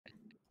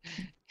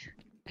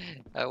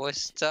I was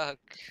stuck.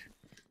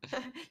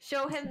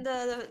 Show him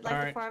the All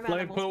right, farm let me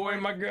animals. put away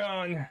part. my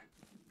gun.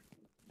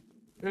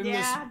 In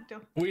Yeah.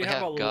 we We have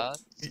have a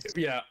guns.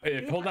 yeah.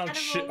 If, hold down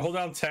hold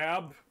down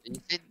tab.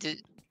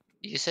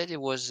 You said it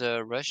was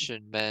a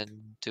Russian man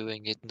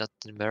doing it, not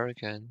an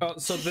American.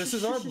 So this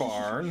is our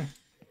barn.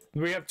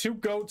 We have 2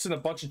 goats and a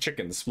bunch of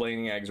chickens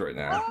laying eggs right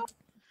now. Oh,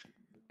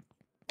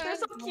 they're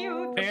so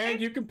cute.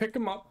 And you can pick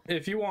them up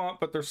if you want,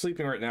 but they're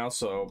sleeping right now,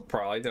 so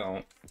probably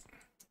don't.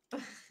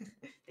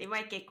 They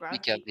might get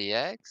Pick up grumpy. the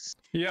eggs.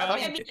 Yeah.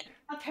 I mean,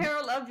 a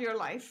peril of your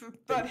life,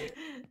 but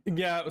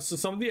Yeah, so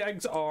some of the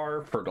eggs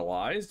are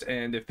fertilized,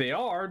 and if they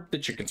are, the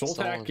chickens will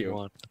attack you.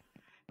 One.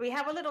 we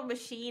have a little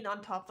machine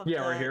on top of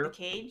Yeah, right the here.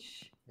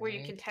 cage where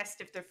you can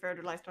test if they're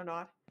fertilized or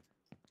not.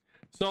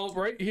 So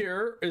right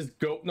here is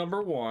goat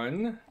number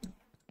 1.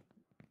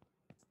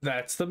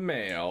 That's the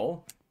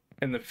male.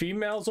 And the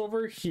female's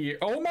over here.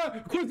 Oh my!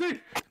 Quincy!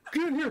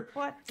 Get in here!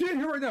 What? Get in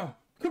here right now!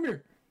 Come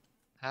here!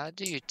 How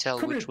do you tell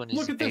Come which here, one is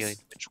look at male this.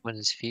 and which one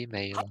is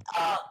female?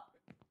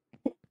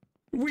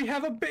 We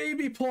have a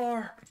baby,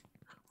 Plar!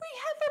 We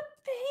have a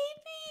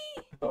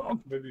baby! Oh,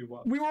 Maybe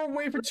what? we were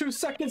away for 2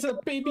 seconds. A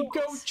baby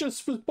goat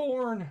just was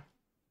born.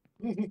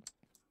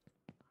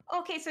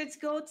 Okay, so it's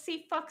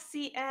Goatsy,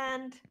 Foxy,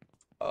 and...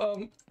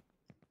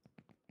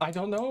 I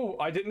don't know.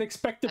 I didn't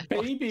expect a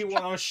baby when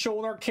I was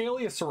showing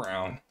Arcalius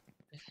around.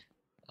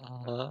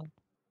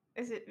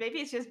 Is it? Maybe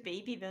it's just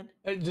baby then.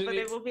 But But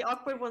it will be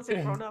awkward once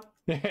they're grown up.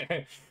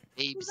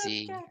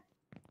 Babesy.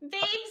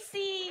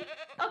 Babesy!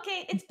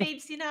 Okay, it's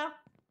Babesy now.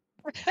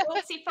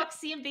 Goatsy,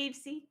 Foxy, and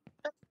Babesy.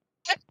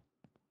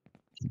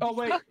 Oh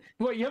wait,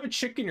 you have a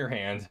chick in your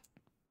hand.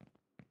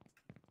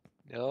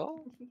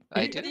 No,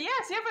 I do.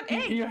 Yes, you have an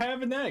egg. You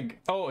have an egg.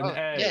 Oh, an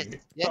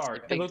egg. yes, Sorry,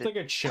 I it picked looked it. like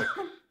a chick.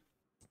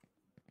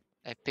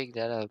 I picked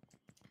that up.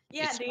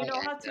 Yeah, It's do you my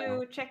know how egg now.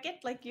 to check it?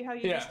 Like how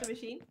you use the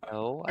machine?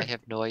 No, I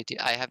have no idea.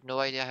 I have no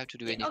idea how to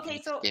do anything.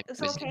 Okay, so in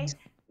so this okay. game.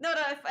 No,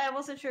 I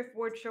wasn't sure if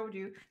Ward showed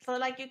you. So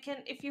like you can,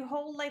 if you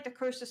hold like the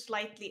cursor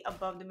slightly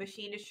above the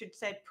machine, it should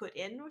say put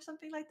in or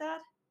something like that.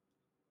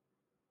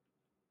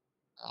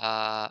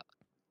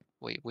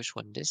 Wait, which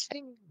one? This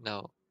thing?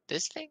 No,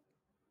 this thing?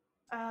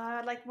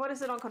 Like what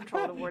is it on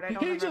controller Ward? I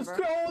don't He remember. just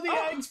the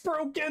egg's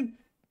broken.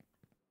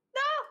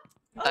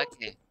 No. Oh,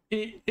 Okay.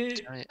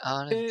 It, Turn it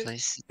on and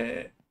place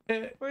it.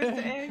 where's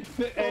the egg?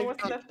 The Oh, egg.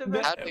 what's left of the-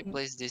 it? How do we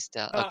place this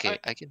down? Okay,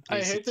 I can I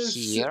place hate it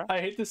here. I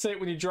hate to say it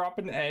when you drop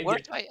an egg.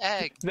 Where's my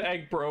egg? The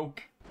egg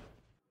broke.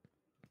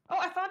 Oh,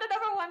 I found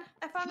another one.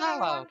 I found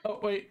another one. Oh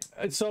wait,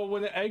 so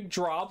when the egg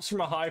drops from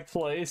a high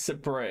place,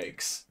 it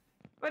breaks.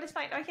 But it's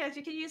fine. Okay,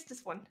 you can use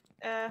this one.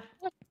 I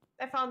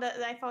found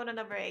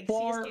another egg. So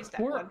Or, just use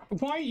that one.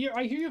 I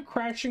hear you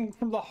crashing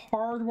from the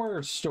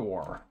hardware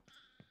store.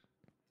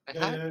 I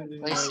have to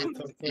place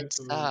it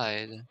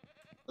inside.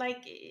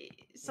 Like,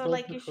 so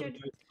like you should.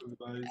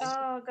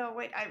 Oh, go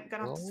wait. I'm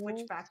gonna have to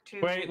switch back to.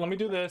 Wait, let me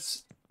do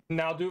this.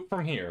 Now do it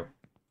from here.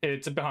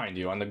 It's behind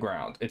you on the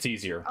ground. It's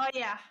easier. Oh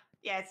yeah,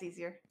 yeah, it's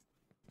easier.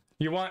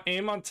 You want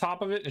aim on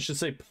top of it. It should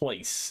say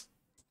place.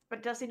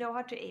 But does he know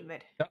how to aim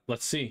it? Yeah,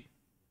 let's see.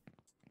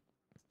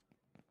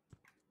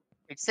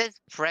 It says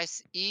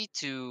press E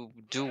to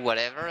do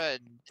whatever. And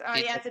Oh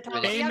yeah, it's a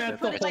top. Aim You have at to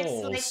put the it like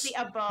holes.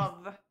 slightly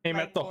above. Aim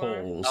like, at the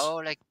or- holes. Oh,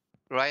 like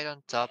right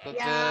on top of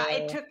Yeah,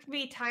 the. it took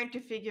me time to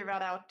figure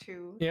that out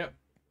too. Yep.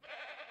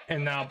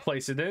 And now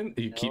place it in.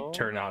 You keep No.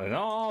 turning on and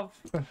off.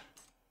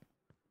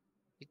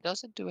 It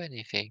doesn't do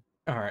anything.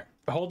 All right.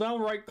 Hold down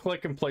right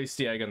click and place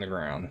the egg on the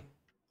ground.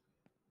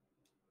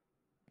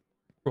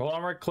 Hold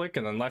on right click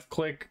and then left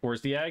click.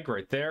 Where's the egg?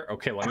 Right there.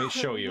 Okay, let me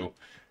show you.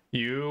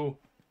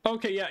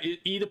 Okay, yeah,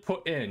 E to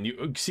put in.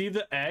 You see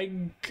the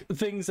egg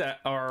things that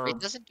are... It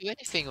doesn't do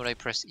anything when I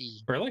press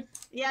E. Really?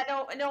 Yeah,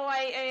 no,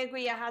 I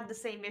agree. I had the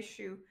same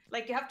issue.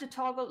 Like you have to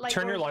toggle. Like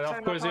Turn your or light off,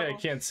 turn Quizzy. I toggle.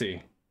 can't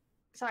see.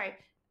 Sorry.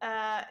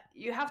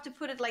 You have to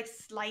put it like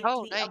slightly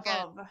Oh, there you go.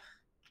 above.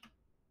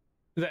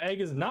 The egg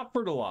is not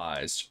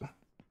fertilized.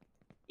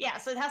 Yeah,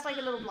 so it has like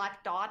a little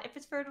black dot if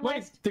it's Wait,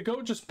 fertilized. the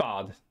goat just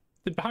bawed.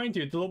 Behind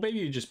you, the little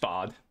baby just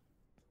bawed.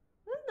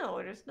 No,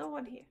 there's no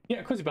one here.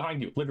 Yeah, Quizzy,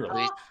 behind you,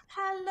 literally.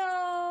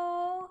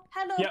 Oh,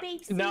 hello, Yeah,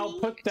 baby. now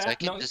put So I that.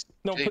 can No, just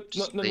no, do- put, no,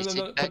 just no, no, place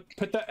no, it no, back.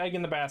 put that egg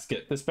in the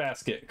basket. This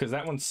basket, because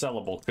that one's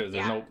sellable. Because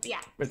there's no,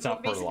 Yeah. it's So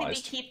not basically,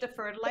 fertilized. we keep the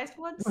fertilized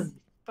ones,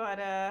 but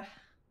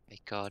My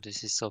god,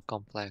 this is so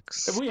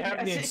complex. We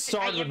haven't even Yes,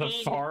 started with the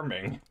mean-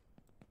 farming.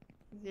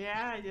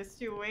 yeah,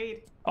 just you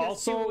wait. Just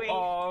Also, you wait.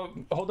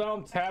 hold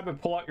down tab and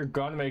pull out your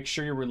gun to make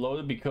sure you're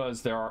reloaded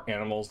because there are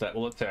animals that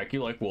will attack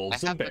you, like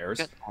wolves I and have a bears.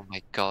 gun- Oh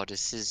my god,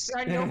 this is.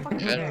 There are no fucking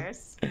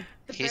bears. The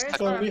He's bears fucking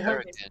So are we have-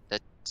 American.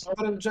 That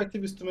Our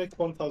objective is to make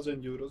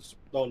 $1,000.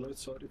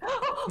 Sorry.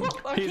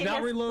 Okay, He's not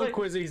let's reloaded,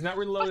 look. Quizzy. He's not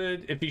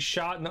reloaded. If he's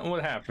shot, nothing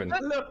would happen.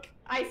 Look,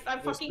 I'm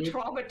fucking please.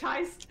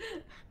 traumatized.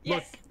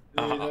 Yes. Did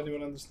Uh-huh.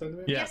 anyone understand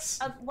me? Yes.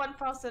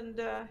 1,000.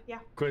 Yeah.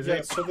 Quizzy.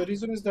 Yeah, so the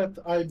reason is that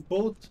I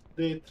bought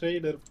the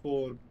trailer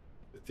for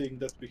the thing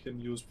that we can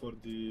use for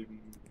the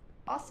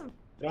Awesome.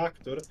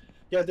 tractor.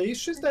 Yeah, the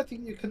issue is that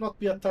you cannot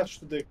be attached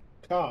to the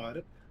car,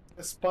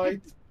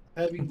 despite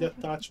having the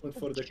attachment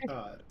for the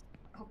car.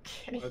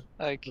 Okay. But-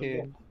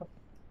 Okay.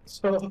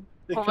 So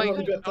they Oh my cannot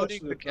god, be how attached do to you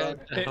the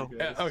forget tractor. now?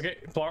 guys. Okay,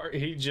 Plar,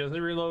 he just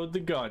reloaded the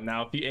gun.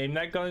 Now, if you aim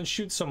that gun and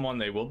shoot someone,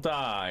 they will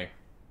die.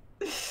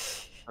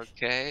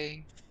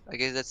 Okay. I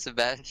guess that's a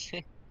bad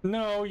thing.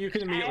 No, you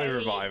can immediately Hey.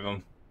 revive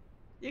him.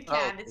 You Oh,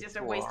 can. It's just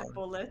a waste wow. of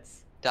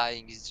bullets.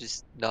 Dying is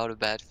just not a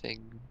bad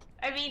thing.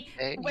 I mean,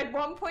 Hey. at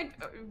one point,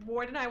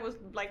 Ward and I was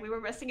like, we were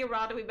messing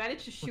around and we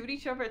managed to shoot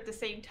each other at the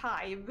same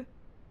time.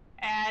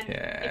 And if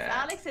Yeah.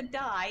 Alex had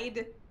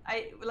died,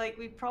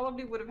 we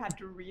probably would have had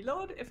to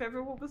reload if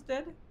everyone was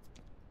dead.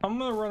 I'm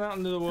gonna run out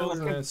into the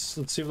wilderness.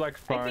 Let's see what I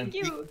can I find.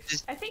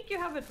 think I think you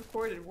have it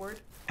recorded, Ward.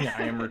 Yeah,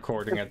 I am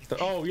recording it.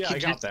 Oh, yeah, You I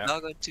got just that.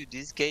 log onto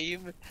this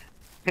game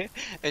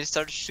and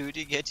start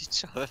shooting at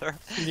each other.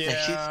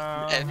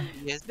 Yeah.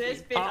 FPS.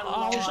 There's been a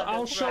lot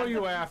I'll of show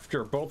you random-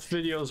 after. Both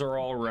videos are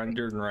all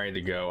rendered and ready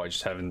to go. I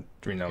just haven't,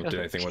 did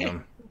anything with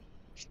them.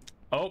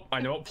 Oh,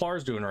 I know what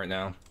Plar's doing right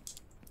now.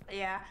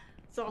 Yeah.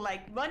 So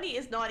like, money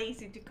is not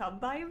easy to come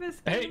by in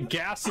this Hey, game.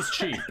 gas is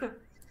cheap. I mean,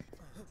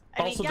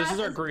 Also, this is gas our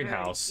very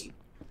greenhouse. cheap.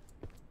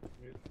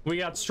 We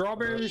got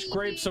strawberries,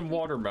 grapes, and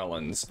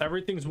watermelons.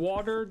 Everything's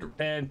watered,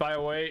 and by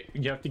the way,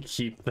 you have to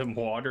keep them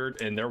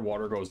watered, and their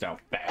water goes down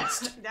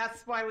fast.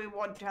 That's why we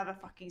want to have a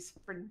fucking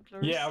sprinkler.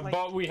 Yeah,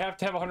 but we have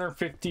to have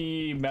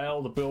 150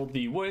 metal to build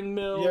the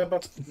windmill. Yeah,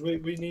 but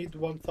we need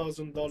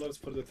 $1,000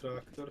 for the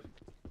tractor,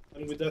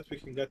 and with that we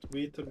can get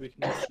wheat and we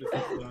can actually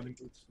feed the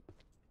animals.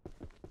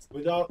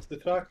 Without the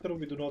tractor,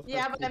 we do not.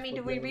 Yeah, have but I food mean,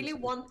 for do we the really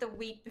animals. want the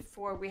wheat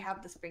before we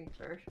have the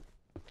sprinkler?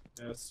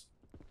 Yes.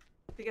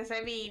 Because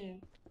I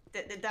mean,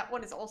 that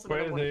one is also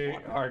gonna Where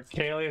want the water.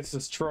 Arcalius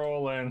is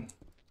trolling.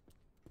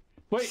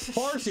 Wait,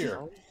 Plar's here.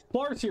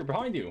 Plar's here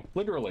behind you,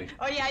 literally.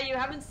 Oh yeah, you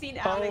haven't seen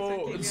Alex. Oh,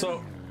 Arcadius.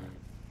 so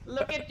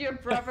Look at your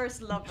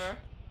brother's lover.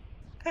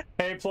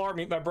 hey, Plar,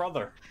 meet my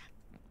brother.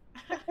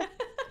 No,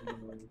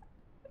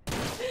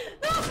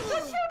 don't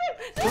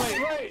shoot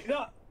him! Wait,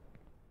 no.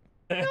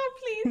 No,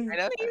 please, I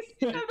know. please.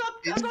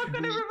 I'm not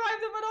gonna revive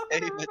them. I'm not Hey,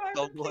 gonna but revive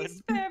them. someone- Please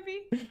spare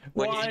me.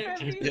 When Why?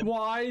 you kill him.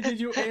 Why did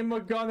you aim a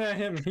gun at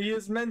him? He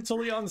is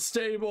mentally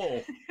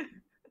unstable.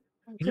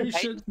 You I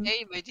should. didn't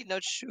aim, I did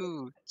not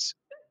shoot.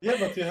 Yeah,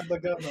 but you had the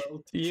gun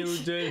out. You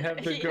did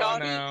have the He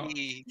gun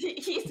Naughty. out.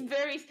 He's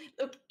very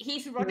look.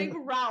 He's running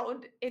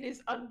around in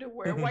his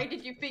underwear. Why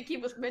did you think he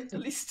was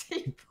mentally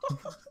stable?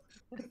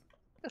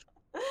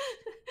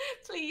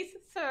 Please,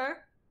 sir.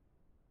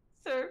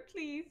 Sir,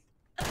 please.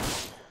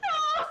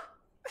 No!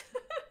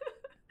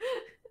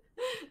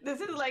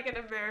 This is like an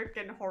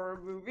American horror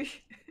movie.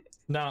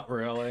 Not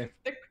really.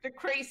 The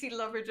crazy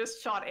lover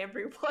just shot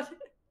everyone.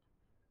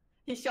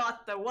 He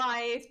shot the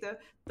wife,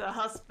 the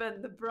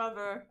husband, the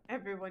brother.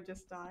 Everyone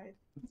just died.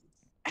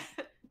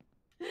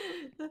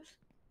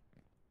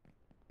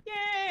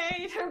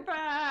 Yay, they're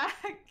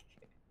back!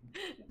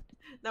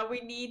 Now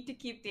we need to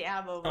keep the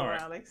ammo, All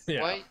right. Alex.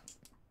 Yeah. Why?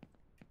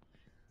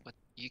 What?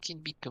 You can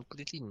be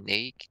completely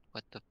naked?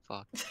 What the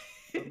fuck?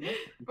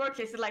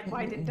 Okay, so like,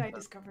 why didn't I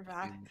discover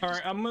that? All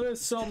right, I'm gonna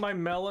sell my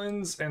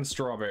melons and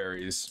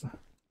strawberries.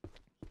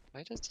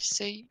 Why does it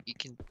say you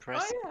can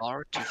press yeah.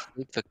 R to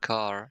flip the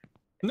car?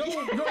 No,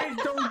 don't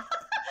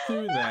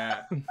do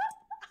that.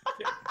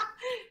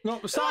 No,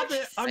 stop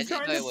it! I I'm didn't know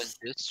trying it to. was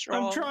this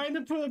strong. I'm trying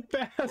to put a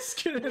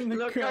basket in the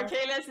Look, car. okay,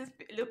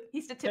 look,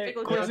 he's the Hey,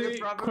 typical younger Quizzy,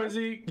 brother.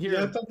 Quizzy, Yeah, here.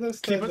 I Can you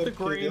understand put the that,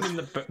 grain kid. in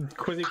the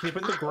Quizzy? Can you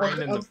put the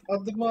grain in the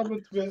At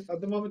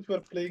the moment we're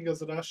playing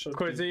as Russian.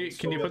 Quizzy? people, Can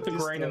so you we put the are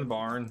grain in the distant.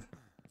 barn?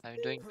 I'm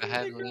doing Oh the my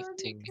heavy God,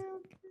 lifting.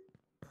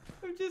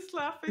 I'm just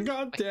laughing.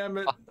 God damn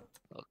it!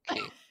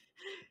 Okay.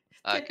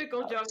 Okay,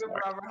 Typical I'm younger sorry.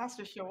 brother has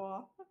to show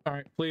off. All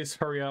right, please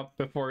hurry up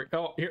before.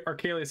 Oh, here,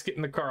 Arcalius, get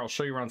in the car. I'll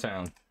show you around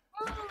town.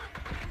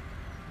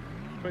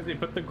 Quizzy,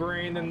 put the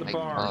grain in the My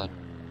barn. God.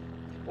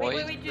 Why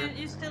Wait, is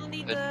you still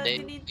need the the, you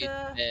need naked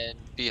the, man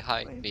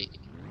behind me?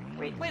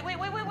 wait,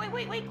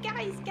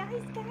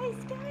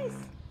 guys.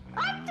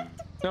 Ah,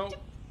 No,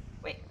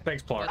 Wait,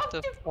 thanks, Plar. What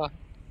the fuck?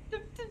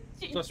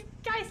 you Just-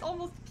 guys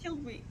almost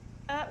killed me.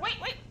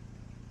 Wait.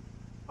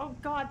 Oh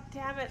god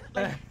damn it.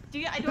 Like,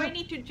 do I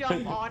need to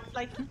jump on,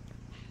 like...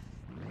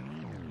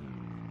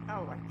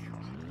 Oh my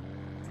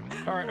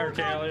god. All right, Oh, God.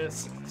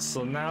 Arcalius.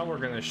 So now we're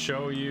gonna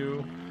show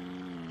you.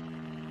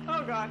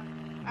 Oh god.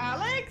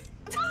 Alex?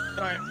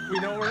 All right, we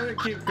know we're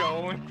gonna keep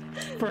going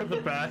for the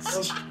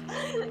best.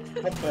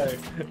 Come back.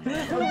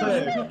 Come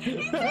back.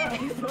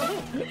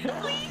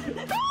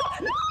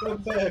 Come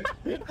back.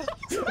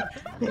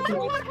 No,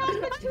 what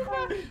happened to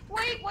her?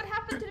 Wait, what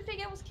happened to the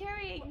thing I was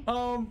carrying?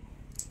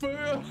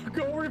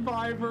 Go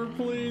revive her,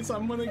 please.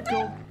 I'm gonna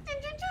go.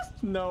 Did you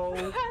just...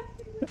 No.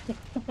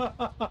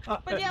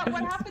 But yeah,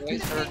 what happened to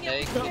Where's the her thing I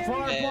was naked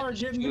Flar, carrying? man Flar,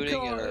 get in the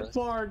shooting car. at us?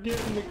 Flar,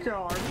 get in the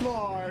car.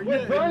 Flar,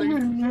 Where get are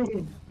in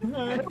you?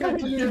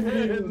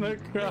 the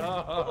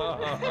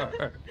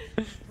car.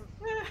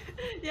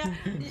 Yeah.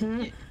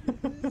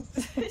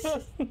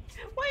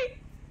 Wait.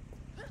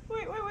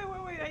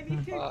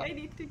 I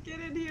need to get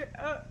in here.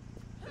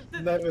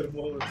 Never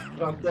more.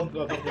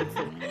 Random.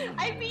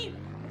 I mean,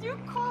 you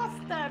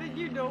caused that and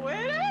you know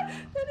it.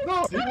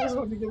 No, he was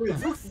running away.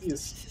 Look at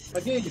this.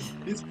 Again,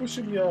 he's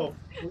pushing me off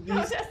with Oh,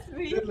 his that's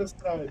me. careless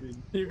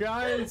driving. You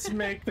guys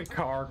make the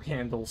car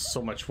handle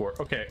so much work.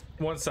 Okay,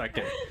 1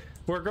 second.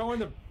 We're going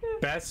to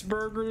Best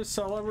Burger to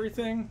sell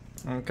everything?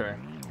 Okay.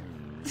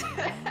 Look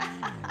at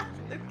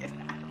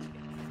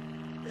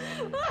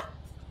that.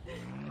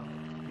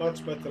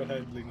 Much better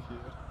handling here.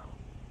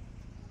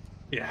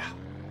 Yeah.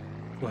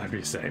 Whatever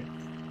you say.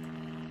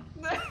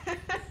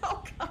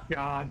 Oh god.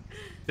 God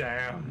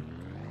damn.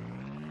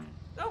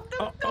 No, Oh,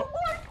 no, oh.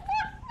 what?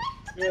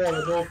 Yeah, an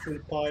awful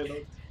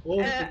pilot.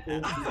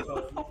 Awful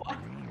pilot. Oh my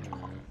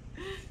god.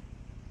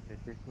 This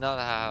is not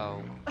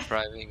how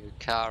driving a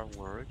car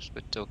works,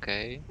 but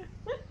okay.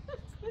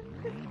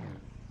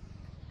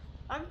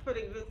 I'm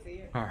putting this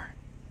here. Alright.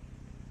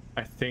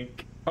 I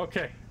think.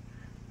 Okay.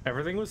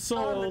 Everything was Oh,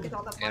 look sold. at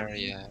all the money.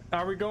 Area.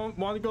 Are we going?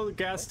 Want to go to the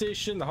gas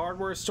station, the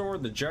hardware store,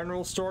 the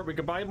general store? We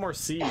could buy more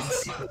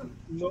seeds.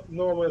 No,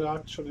 nowhere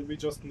actually. We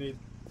just need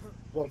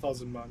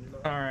 1,000 money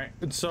now. Alright.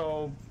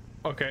 So,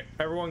 okay.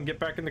 Everyone get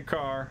back in the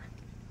car.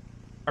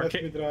 Let me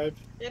Arcade. drive.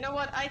 You know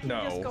what? I can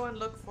No. just go and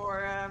look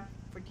for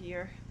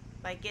deer.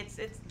 Like it's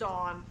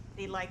dawn.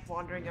 They like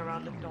wandering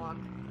around at dawn.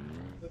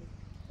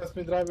 Let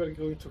me drive. We're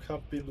going to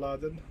Camp Bin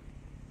Laden.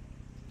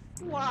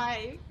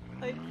 Why?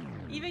 Like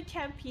even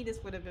Camp Penis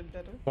would have been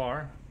better.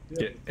 Bar. Yeah.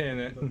 Get in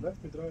it.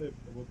 Let me drive.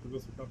 I want to go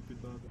to Camp Bin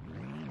Laden.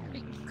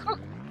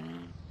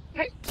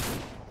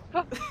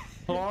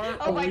 Bar,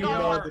 Oh my we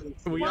God. are.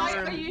 We Why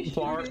are. are you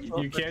Bar, shooting?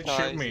 you can't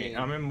shoot me. Advertising.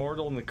 I'm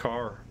immortal in the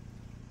car.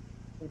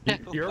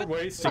 You're What?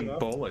 wasting You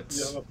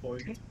bullets. have a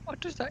point. What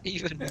does that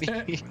even mean?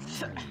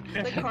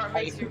 The car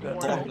makes you I'm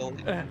mortal. immortal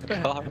in the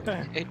car.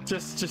 Okay.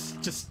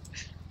 Just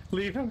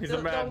leave him. He's a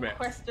Don't madman.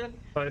 question.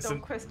 Listen.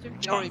 Don't question.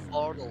 You're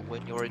immortal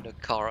when you're in a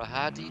car.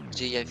 How did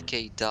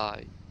JFK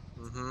die?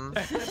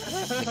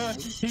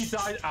 Mm-hmm. He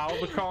died out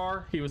of the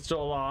car. He was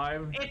still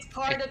alive. It's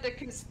part of the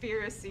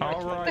conspiracy. All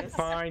right, Martinez.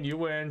 fine. You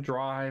win.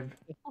 Drive.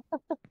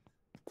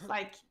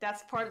 Like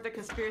that's part of the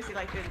conspiracy.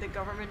 Like the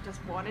government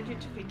just wanted you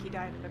to think he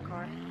died in the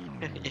car.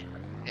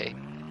 Hey.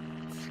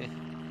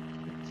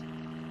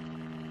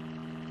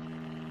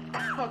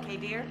 Okay,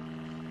 dear.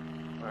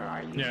 Where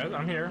are you? Yeah,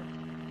 I'm here.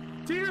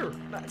 Dear.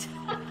 But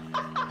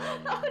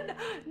oh,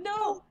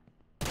 no.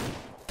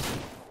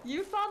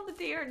 You found the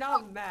deer. Now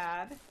I'm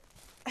mad.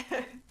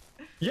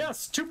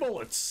 Yes, 2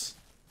 bullets.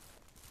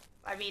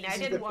 I mean, This I is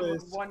did the one with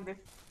place. one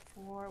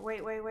before.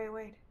 Wait.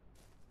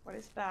 What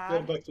is Go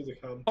that? back to the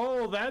camp.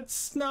 Oh,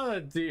 that's not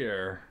a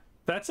deer.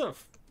 That's a.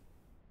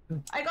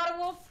 I got a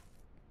wolf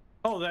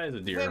Oh, that is a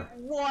with deer.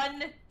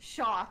 one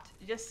shot.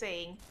 Just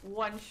saying,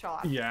 one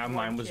shot. Yeah, one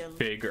mine was kill.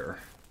 bigger.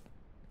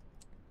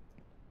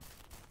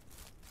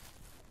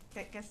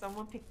 Can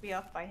someone pick me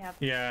up? I have.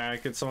 Yeah,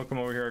 could someone come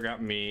over here? I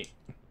got meat.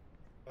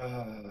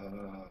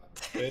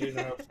 Fair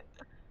enough.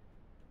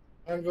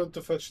 I'm going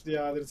to fetch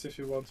the others. If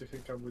you want, you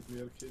can come with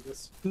me,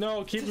 Arcadius.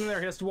 No, keep him there.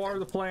 He has to water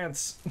the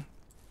plants.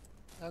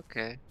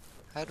 Okay.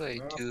 How do I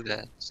do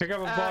that? Pick up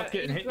a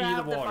bucket and you hit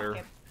grab the water.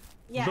 bucket.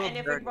 Yeah, The and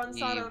if it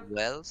runs out of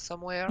well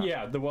somewhere?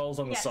 Yeah, the well's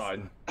on the Yes.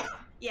 side.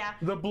 yeah,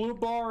 The blue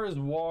bar is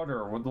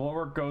water. When the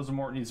lower it goes, the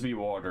more it needs to be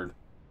watered.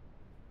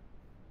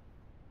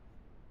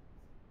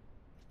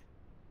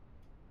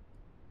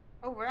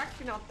 oh, we're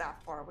actually not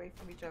that far away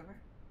from each other.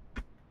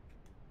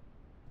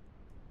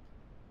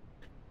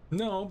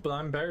 No, but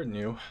I'm better than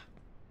you.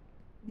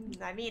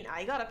 I mean,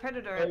 I got a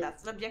predator, and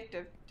that's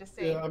subjective. Just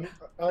saying. Yeah,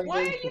 I'm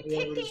Why are going you to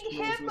whoever is picking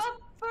him closest.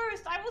 up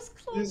first? I was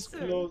He's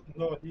closer. close.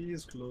 No, he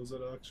is closer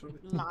actually.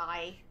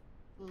 Lie.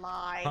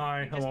 Lie. Hi,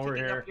 You're I'm just over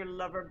picking here. up your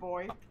lover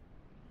boy.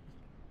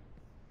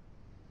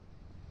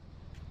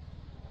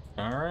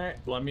 All right,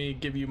 let me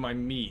give you my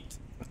meat.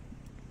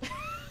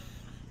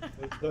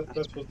 That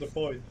was the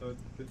point.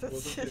 It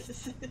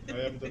wasn't it. I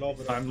am the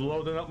lover. I'm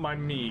loading up my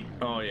meat.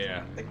 Oh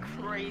yeah. The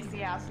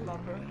crazy ass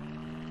lover.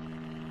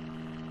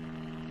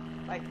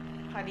 Like,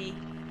 honey,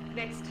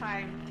 next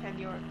time can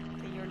your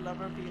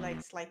lover be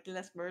like slightly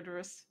less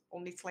murderous?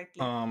 Only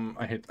slightly.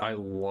 I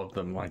love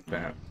them like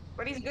that.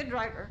 But he's a good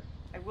driver.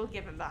 I will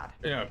give him that.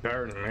 Yeah,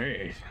 better than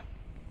me.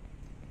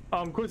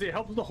 Quizzy, it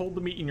helps to hold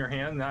the meat in your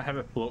hand and not have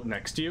it float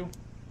next to you.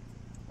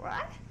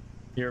 What?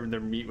 Their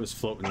meat was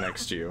floating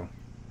next to you.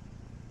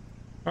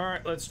 All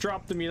right, let's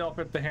drop the meat off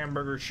at the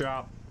hamburger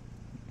shop.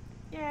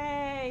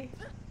 Yay!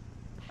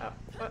 Damn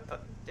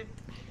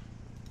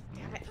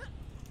it.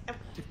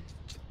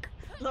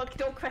 Look,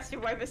 don't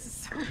question why this is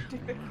so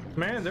difficult.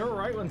 Man, they were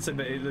right when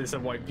they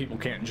said white people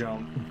can't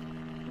jump.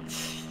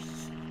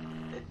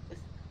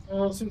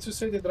 Oh, since you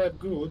say they drive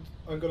good,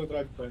 I'm gonna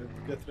drive bad.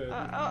 Get ready.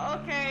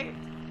 Okay.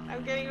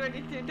 I'm getting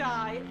ready to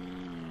die.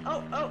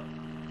 Oh.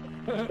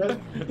 That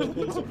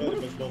was a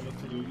very bad moment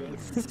to do that.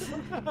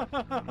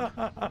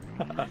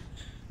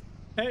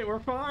 Hey, we're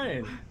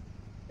fine.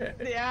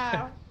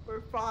 Yeah,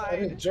 we're I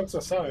mean, fine. jokes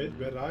aside,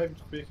 we arrived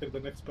quicker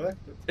than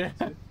expected.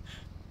 That's it.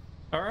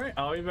 All right,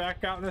 I'll be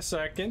back out in a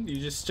second. You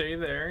just stay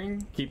there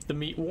and keep the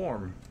meat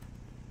warm.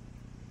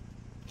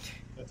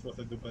 That's what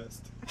I do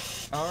best.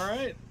 All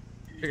right.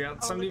 You got Oh, look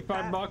at 75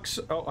 that. bucks.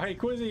 Oh, hey,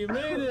 Quizzy, you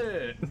made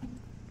it.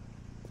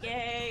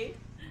 Yay.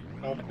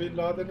 Bin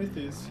Laden it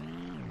is.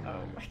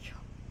 Oh my god.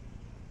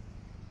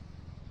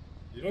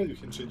 You know you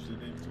can change the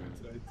name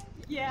to it, right?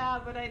 Yeah,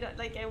 but I don't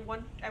like. I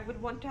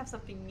would want to have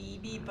something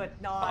meaty, but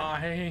not.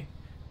 I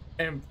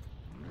am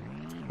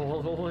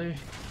totally.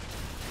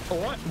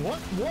 What?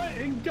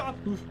 And God,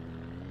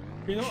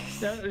 you know,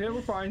 yeah,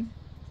 we're fine.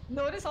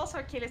 Notice also,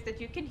 Achilles,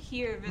 that you can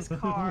hear this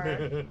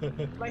car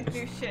like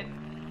do shit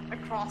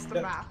across the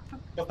Yeah. map.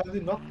 But I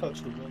did not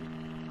touch the ball.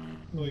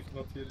 No, I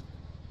cannot hear it.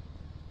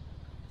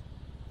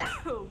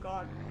 Oh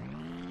god.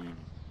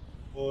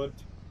 What?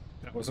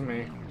 That wasn't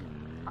me.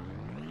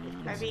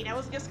 I mean, I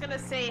was just gonna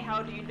say,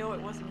 how do you know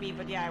it wasn't me?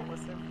 But yeah, it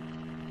wasn't.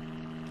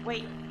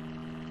 Wait.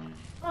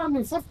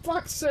 For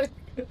fuck's sake!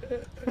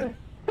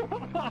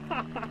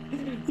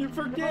 You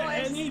forget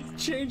Boys. any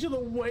change of the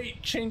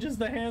weight changes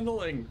the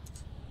handling.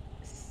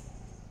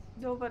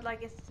 No, but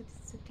like it's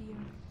a deer.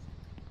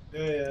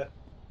 Yeah.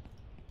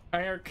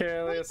 Hi,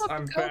 Archelius,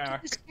 I'm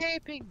back.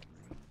 Escaping.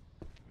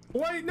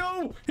 Wait,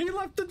 no! He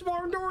left the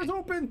barn doors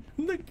open!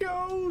 The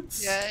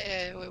goats!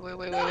 Yeah.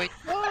 Wait. Oh,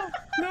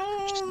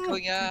 she's No!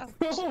 going out.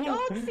 No!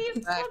 Don't see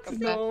it, Back, don't come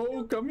see back. it.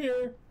 No, come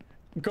here.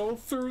 Go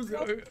through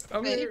the.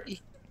 Come here.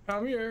 Baby.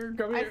 Come here.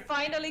 Come I here.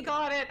 finally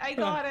got it. I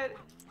got it.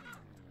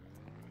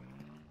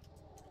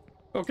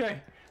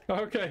 Okay.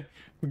 Okay.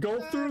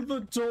 Go through the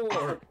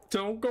door.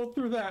 Don't go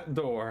through that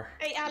door.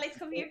 Hey, Alex,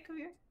 come here. Come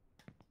here.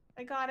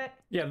 I got it.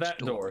 Yeah, that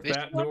Door. door. Which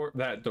That one? door.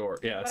 That door.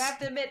 But I Yes. have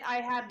to admit, I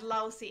had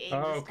lousy aim.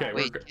 this Okay, time.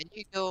 we're Wait, good. can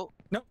you go?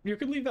 No, you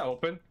can leave that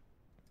open.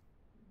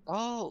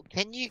 Oh,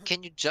 can you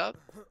jump?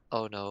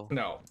 Oh no.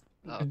 No.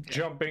 Okay.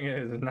 Jumping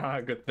is not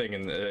a good thing,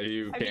 and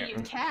you I can't. mean,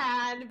 you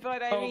can,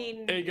 but I Oh,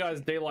 mean. hey guys,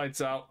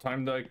 daylight's out.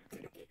 Time to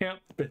camp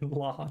Bin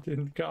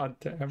Laden. God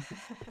damn.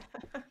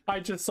 I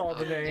just saw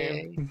the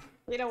name.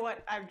 You know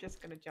what? I'm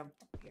just gonna jump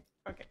up here.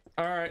 Okay.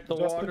 All right, the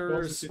Just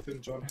waters. deposit it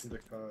and jump in the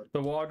car.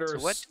 The waters. So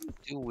what do you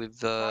do with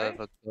Sorry?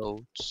 the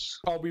goats?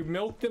 Oh, we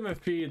milk them and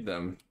feed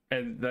them,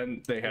 and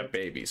then they have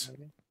babies.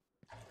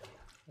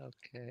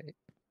 Okay.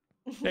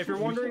 If you're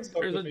We wondering, can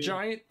start there's a the baby-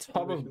 giant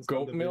tub we of can start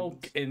goat the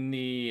milk babies. in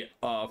the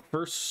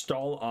first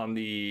stall on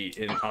the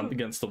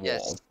against the wall.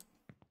 Yes.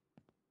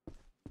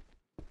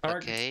 All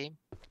right, Okay.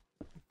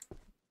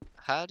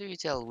 How do you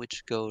tell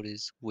which goat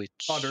is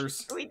which?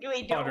 udders. We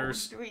don't.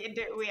 Udders.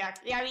 We act.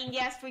 Yeah, I mean,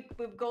 yes, we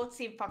with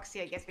Goatsy and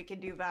Foxy, I guess we can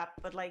do that.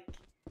 But like,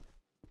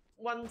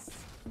 once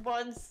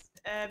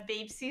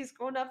Babesy's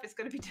grown up, it's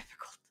gonna be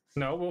difficult.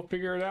 No, we'll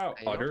figure it out.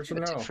 I don't Udders know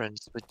or the no?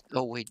 difference, but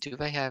oh wait, do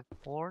they have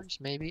horns?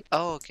 Maybe.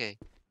 Oh, okay.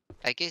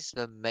 I guess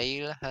the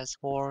male has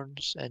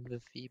horns and the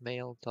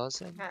female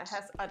doesn't.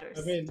 Has udders.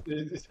 I mean,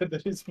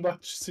 there is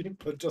much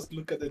simpler. Just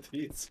look at the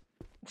teeth.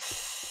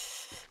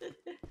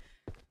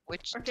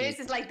 Which Okay, this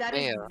teeth? is like that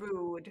is Where?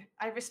 rude.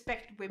 I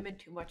respect women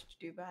too much to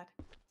do that.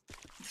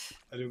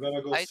 Are you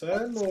gonna go I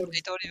sell or?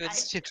 They don't even I-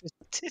 see the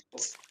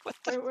tits. What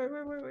the?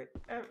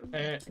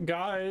 Wait.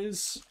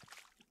 Guys,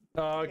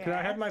 can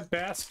I have my Yes?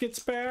 baskets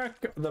back?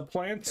 The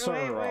plants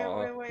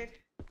are. Wait.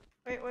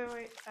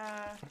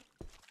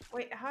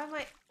 Wait, how am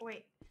I?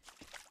 Wait.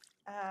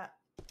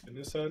 Can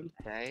you sell?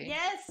 Okay.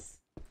 Yes!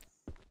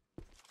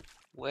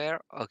 Where?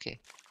 Okay.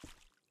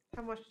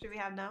 How much do we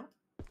have now?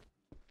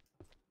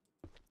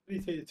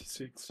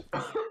 386.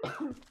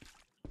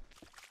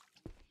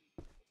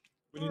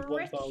 We need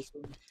Rich.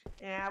 1,000.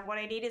 Yeah, what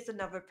I need is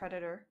another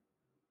predator.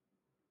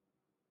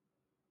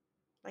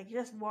 Like,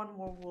 just one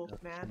more wolf,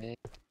 man. Okay.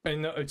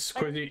 And no, it's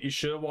crazy. You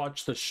should have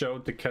watched the show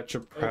To Catch a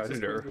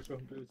Predator.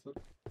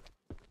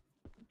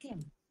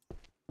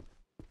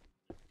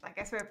 Like,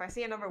 I swear, if I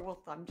see another wolf,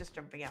 I'm just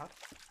jumping out.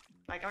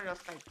 Like, I'm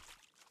just, like,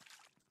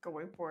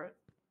 going for it.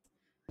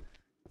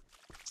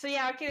 So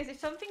yeah, okay, if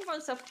something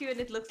runs up to you and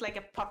it looks like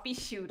a puppy,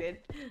 shoot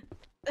it.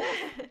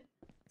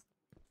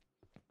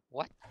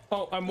 What?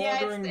 Oh, I'm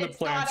Yeah, watering the it's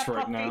not plants a right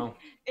puppy. now.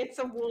 It's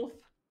a wolf.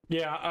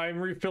 Yeah, I'm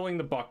refilling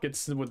the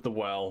buckets with the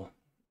well.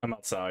 I'm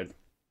outside.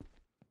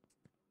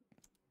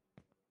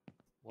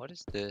 What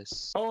is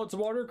this? Oh, it's a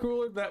water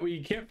cooler that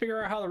we can't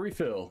figure out how to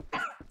refill.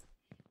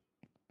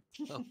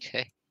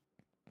 Okay.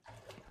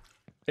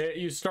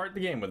 You start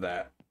the game with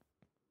that.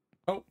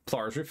 Oh,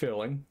 Clar's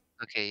refilling.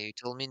 Okay, you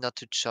told me not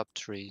to chop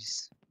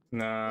trees.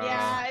 Nah.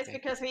 Yeah, it's okay.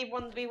 because we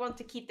want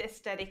to keep the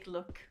aesthetic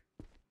look.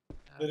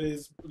 There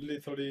is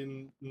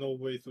literally no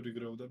way to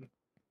regrow them.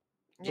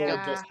 So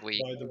Yeah. just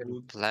We buy the can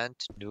wood.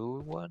 plant new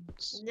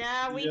ones.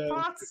 Yeah, we Yeah.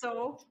 thought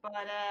so, but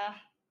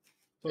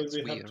So That's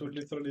we have to weird.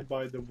 literally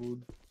buy the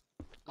wood.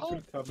 It Oh.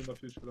 will come in a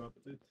future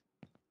update.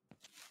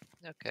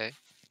 Okay.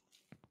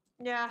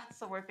 yeah,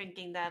 so we're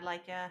thinking that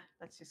like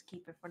let's just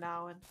keep it for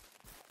now and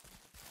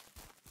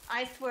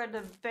I swear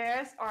the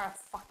bears are a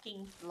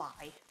fucking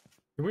lie.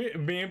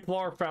 Me and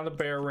Plar found a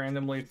bear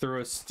randomly through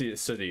a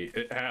city.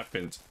 It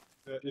happened.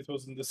 It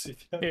was in the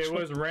city. It actually.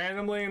 was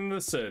randomly in the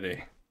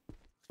city.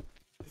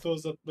 It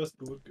was at West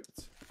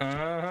Burgers.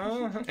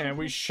 Uh-huh. And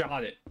we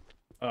shot it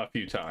a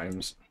few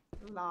times.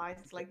 Lies.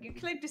 It's like you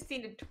claimed to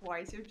seen it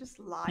twice, you're just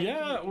lying. to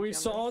Yeah, make we me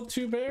saw jealous.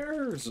 2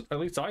 bears. At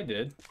least I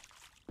did.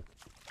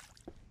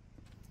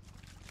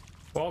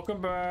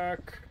 Welcome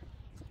back.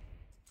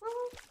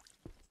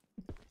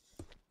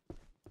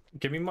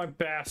 Give me my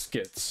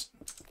baskets.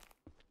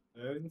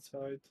 They're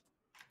inside.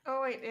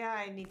 Oh wait, yeah,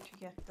 I need to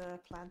get the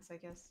plants, I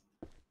guess.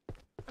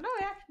 Oh, no,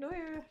 yeah, no,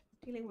 you're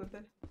dealing with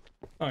it.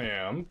 I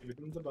am. Give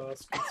them the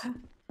baskets.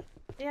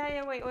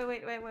 Yeah, wait,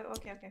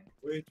 okay.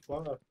 Wait,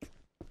 what?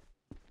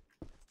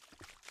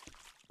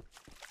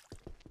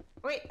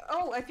 Wait,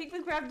 oh, I think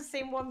we grabbed the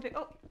same one.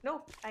 Oh,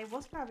 no, I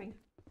was grabbing.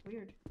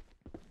 Weird.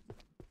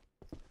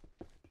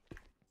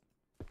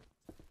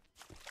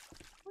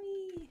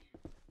 Whee.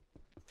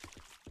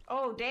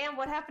 Oh, damn,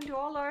 what happened to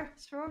all our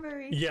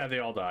strawberries? Yeah, they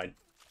all died.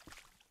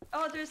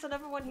 Oh, there's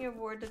another one here,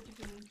 Ward, that you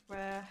didn't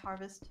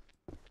harvest.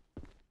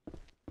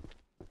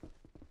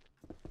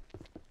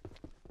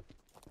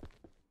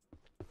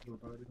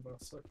 Revive in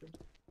a second.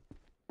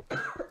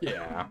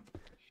 Yeah.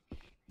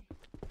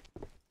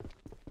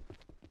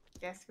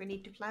 Guess we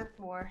need to plant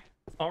more.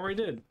 Already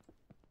did.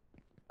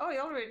 Oh, you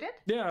already did?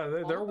 Yeah,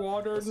 they're All of them?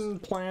 watered and I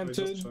just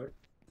planted. checked.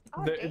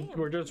 Oh, They- damn.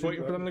 we're just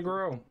waiting for them to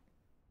grow.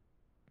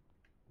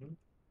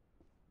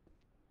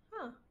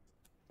 Huh.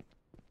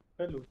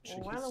 Hello,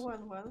 chickies.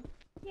 Well.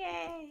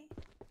 Yay.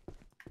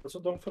 Also,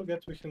 don't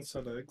forget we can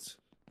sell eggs.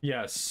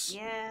 Yes.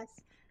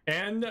 Yes.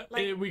 And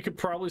Like- we could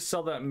probably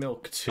sell that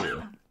milk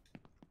too.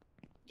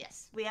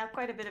 Yes, we have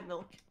quite a bit of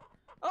milk.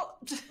 Oh!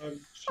 I'm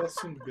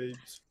chasing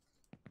babes.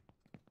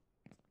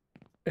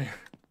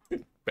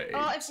 Babe.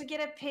 Oh, if we get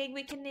a pig,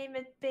 we can name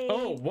it Babe.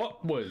 Oh,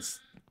 what was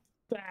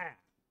that?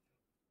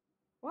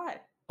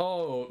 What?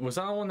 Oh, was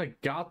I the one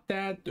that got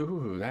that?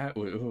 Ooh, that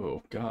was,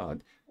 oh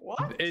god.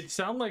 What? It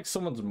sounded like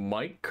someone's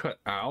mic cut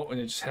out and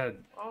it just had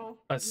Oh,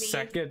 a me.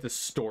 second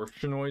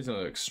distortion noise and it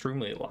was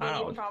extremely Me,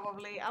 loud.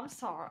 probably. I'm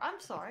sorry.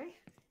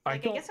 I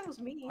Like, I don't guess it was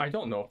me. I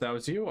don't know if that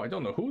was you. I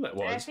don't know who that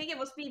I was. think it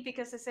was me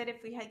because I said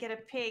if we get a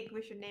pig,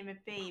 we should name it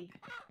Babe.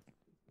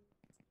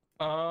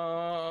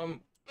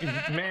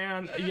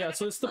 Man, yeah,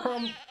 so this is the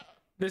problem.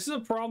 This is a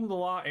problem with a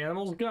lot of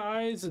animals,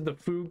 guys. The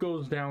food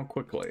goes down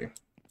quickly.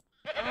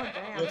 Oh,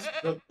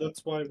 damn.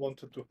 That's why I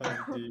wanted to have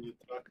the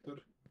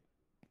tractor.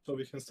 So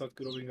we can start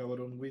growing our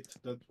own wheat.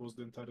 That was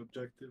the entire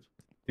objective.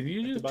 Did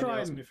you The just bunny try?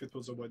 asked me if it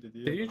was a bad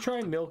idea. Did you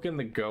try milking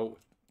the goat?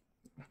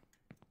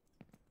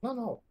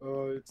 No,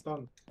 it's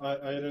done. I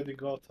already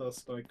got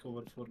us like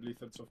over 4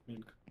 liters of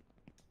milk.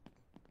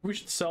 We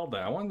should sell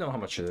that. I want to know how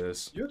much it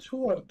is. You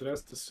two are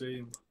dressed the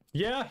same.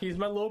 Yeah, he's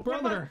my little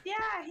brother. Yeah,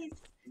 he's.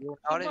 Not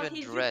What even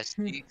he's- dressed.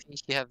 Do you think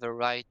you have the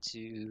right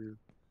to?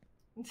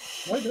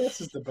 My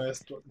dress is the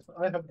best one.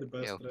 I have the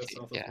best Yeah, dress okay,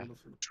 out of yeah. all of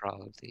you.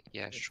 Probably,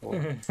 yeah,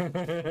 sure.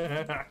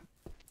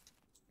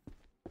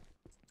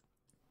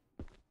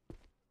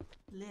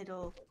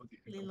 little Nobody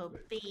can little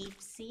complain.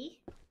 babesy.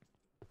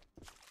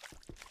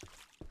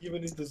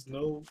 Even in the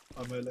snow,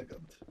 I'm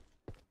elegant.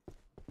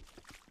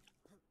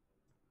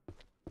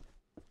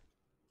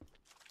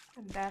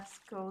 And that's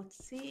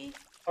Goatsy.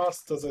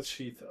 Fast as a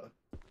cheetah.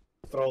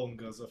 Strong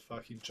as a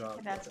fucking jaguar.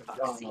 And that's Wow,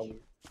 Foxy.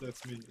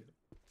 that's me.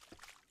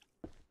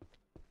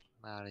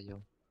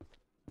 Mario.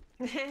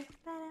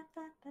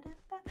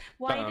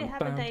 Why Bum,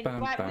 haven't bum, I? bum,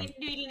 Why bum. we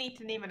really need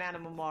to name an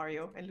animal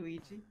Mario and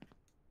Luigi?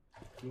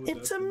 Do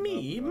It's that a in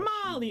me, that fashion,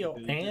 Mario,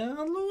 baby. and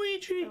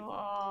Luigi.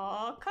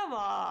 Oh, come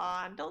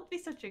on! Don't be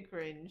such a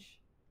Grinch.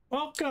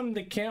 Welcome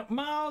to Camp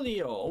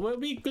Mario, where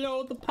we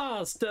glow the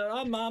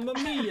pasta Mamma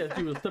Mia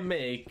used to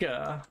make.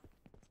 Can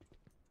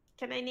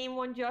I name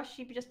one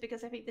Yoshi just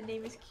because I think the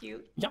name is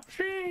cute?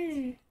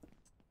 Yoshi.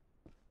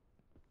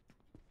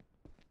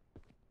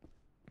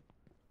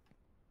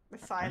 The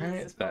silence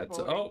Alright, is that's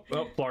foreboding.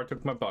 oh, Flar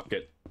took my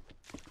bucket.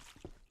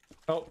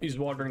 Oh, he's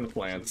watering the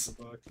plants.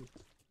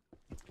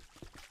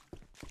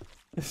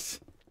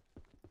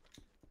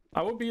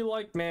 I would be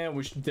like, man,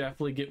 we should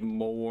definitely get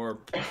more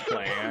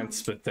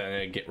plants, but then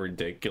it'd get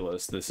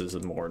ridiculous. This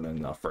isn't more than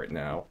enough right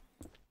now.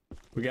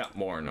 We got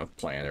more than enough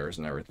planters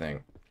and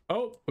everything.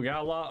 Oh, we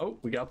got a lot. Oh,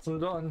 we got some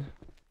done.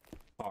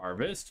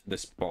 Harvest.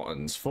 This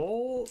button's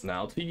full.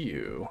 Now to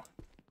you.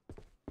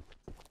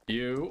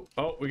 You.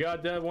 Oh, we got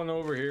a dead one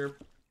over here.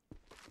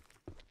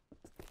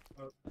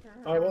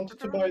 I wanted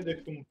to buy the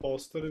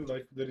composter,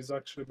 like there is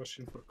actually a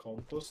machine for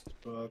compost,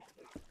 but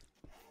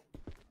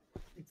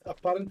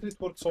apparently it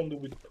works only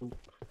with poop.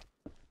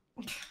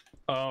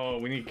 Oh,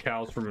 we need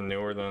cows for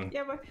manure then.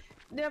 Yeah,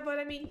 but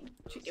I mean,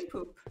 chicken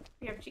poop.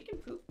 We have chicken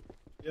poop.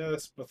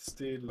 Yes, but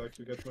still, like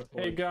you get my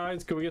point. Hey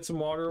guys, can we get some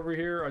water over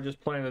here? I just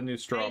planted a new I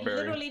strawberry.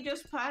 literally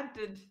just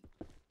planted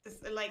this.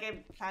 Like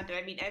I planted.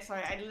 I mean, I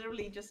sorry. I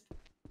literally just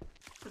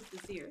put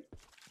this here.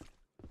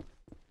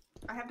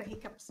 I have the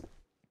hiccups.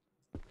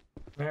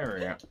 There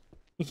we go.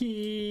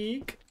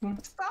 Eek.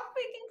 Stop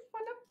making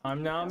fun of.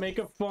 I'm not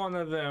making fun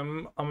of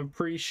them. I'm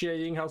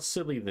appreciating how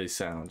silly they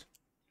sound.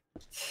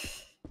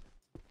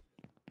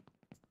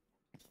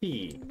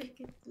 Eek.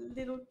 Look at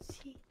the little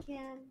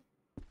chicken.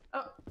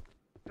 Oh,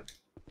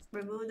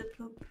 remove the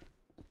poop.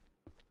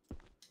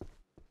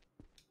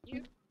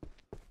 You-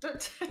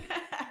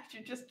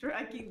 You're just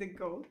dragging the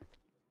goat.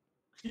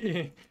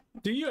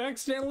 Do you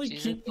accidentally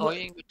She's keep?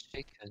 annoying the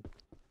chicken.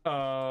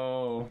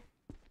 Oh.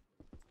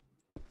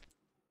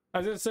 I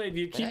was gonna say, do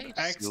you keep Can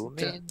I zoom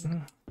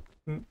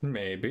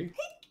Maybe.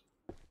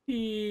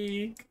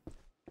 Eek.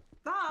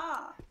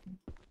 Ah.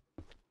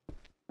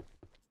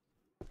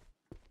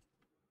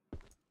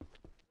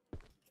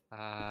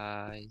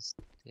 Is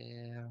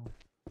there?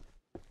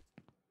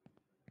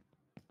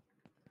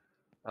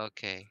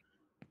 Okay.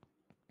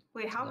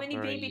 Wait, how many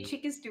Number baby you-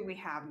 chickens do we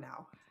have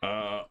now?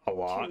 A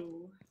lot.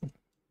 2.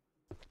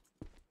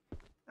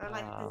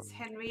 Like this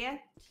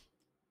Henriette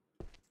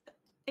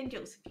and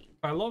Josephine.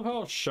 I love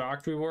how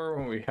shocked we were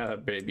when we had a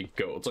baby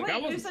goat. It's like Wait,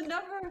 I there's was.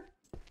 another.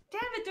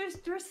 Damn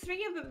it! There's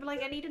 3 of them.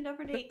 Like I need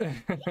another name.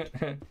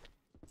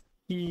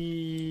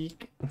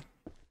 Eek.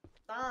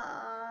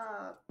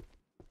 Ah.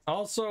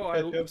 Also,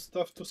 If you have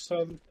stuff to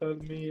sell, tell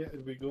me,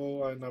 and we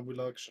go, and I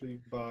will actually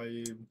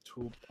buy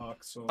 2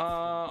 packs of.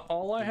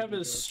 all I have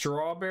is Yes.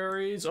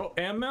 strawberries. Oh,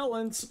 and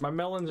melons. My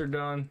melons are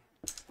done.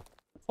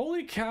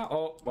 Holy cow!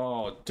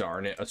 Oh,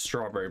 darn it!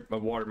 A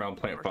watermelon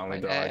plant Where's finally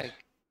my died. egg?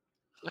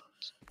 What?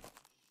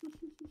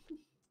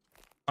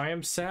 I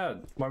am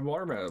sad. My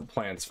watermelon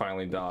plants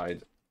finally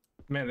died.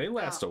 Man, they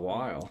last a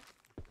while.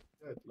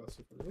 Yeah, it lasts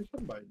a- we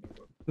can buy new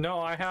one.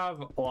 No, I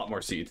have a lot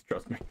more seeds.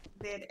 Trust me.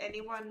 Did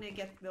anyone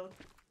get milk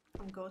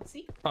from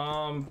Goatsy?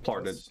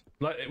 Parted.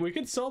 We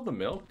could sell the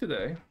milk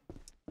today.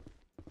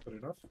 Fair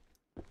enough.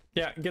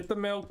 Yeah, get the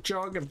milk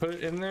jug and put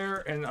it in there,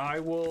 and I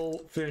will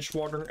finish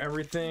watering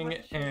everything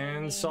What's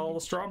and your sell name?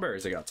 the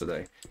strawberries I got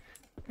today.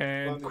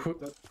 And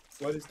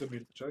What is the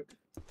milk jug?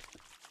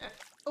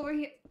 Over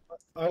here.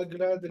 I'll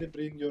gladly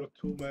bring your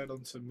 2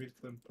 melons and milk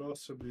them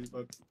possibly,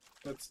 but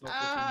that's not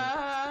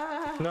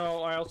Ah.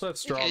 no, I also have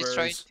He's trying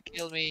strawberries. to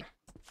kill me.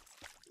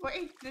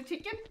 Wait, the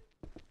chicken?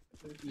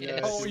 what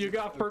Yes. Oh, you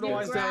got You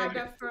fertilized grabbed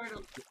egg.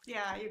 a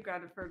Yeah, you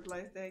got a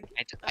fertilized egg.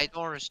 I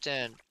don't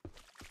understand.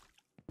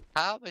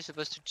 How am I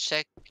supposed to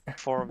check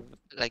for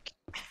like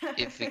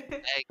if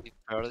the egg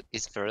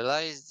is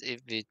fertilized?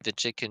 If the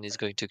chicken is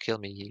going to kill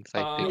me if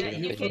I pick Yeah, it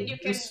you up? can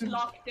This is-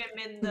 lock them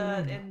in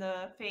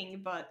the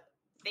thing, but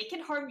they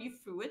can harm you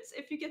through it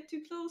if you get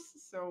too close.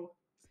 So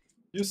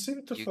You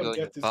seem to You go in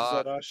forget the this is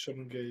a box.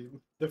 Russian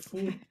game. The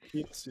food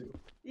kills you.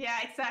 yeah,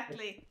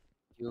 exactly.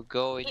 You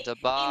go in the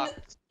In-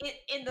 box.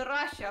 In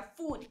Russia,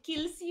 food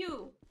kills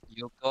you.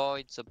 You go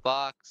in the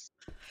box.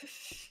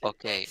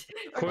 Okay.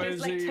 Or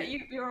just like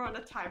Quizzy. you're on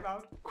a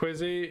timeout.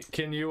 Quizzy,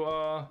 can you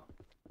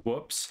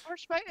whoops.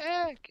 Where's my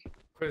egg?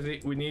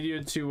 Quizzy, we need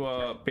you to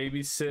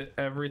babysit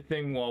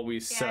everything while we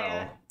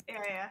sell.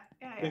 Yeah.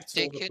 It's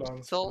all the Chicken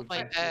plans stole for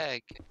my the-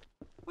 egg.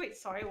 Wait,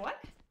 sorry,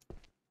 what?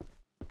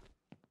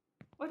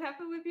 What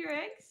happened with your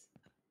eggs?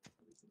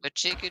 The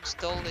chicken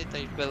stole it,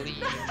 I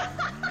believe.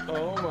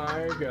 Oh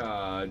my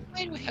god.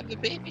 Wait, we have a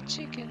baby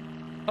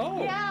chicken.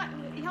 Oh Yeah,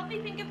 help me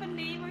think of a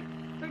name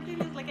or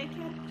Julius, like I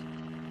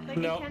can't. Like,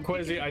 no, I can't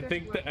Quizzy, think of I the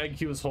think first the egg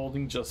he was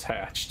holding just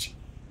hatched.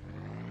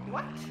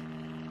 one.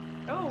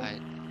 What? Oh.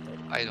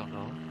 I don't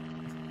know.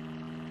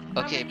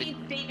 How Okay, many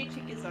baby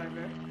chickens are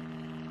there?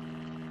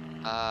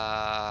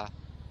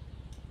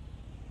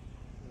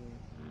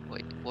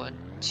 wait, 1,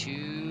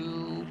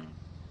 2,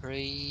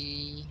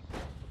 3.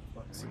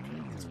 Fuck's sake,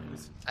 it's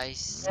crazy. I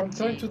see. I'm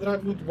trying to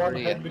drive with one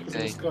Three, hand because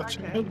I'm okay.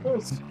 scratching Okay. my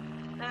nose.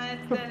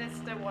 Then it's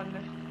the one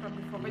from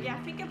before. But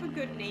yeah, think of a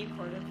good name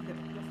for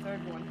the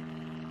third one.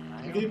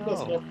 I The don't game does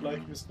know. not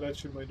like me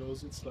scratching my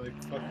nose. It's like,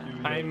 fuck you.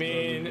 you I have to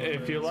mean, drive with if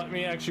one you hand. let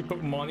me actually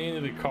put money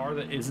into the car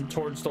that isn't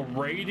towards the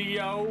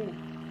radio.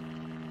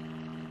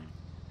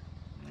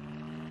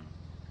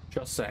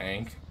 Just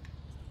saying.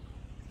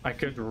 I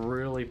could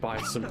really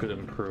buy some good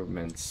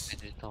improvements.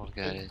 I did not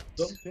get it.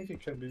 Don't think it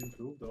can be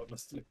improved,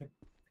 honestly.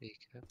 Pick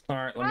up.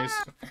 Alright, let me.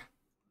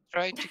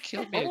 Trying to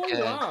kill me Oh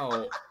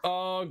again.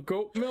 wow!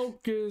 Goat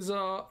milk is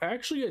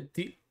actually a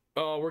deep.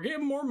 We're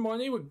getting more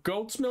money with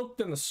goat's milk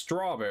than the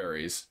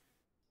strawberries.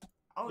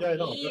 Oh, Yeah, I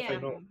know, that I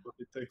damn. know, but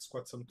it takes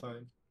quite some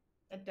time.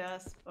 It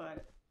does,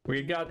 but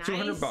We got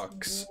 200 nice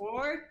bucks.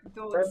 work, That's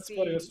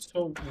what it Goatsy. is.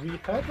 So we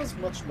had as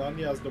much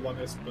money as the one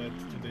I spent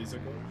 2 days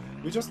ago.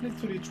 We just need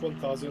to reach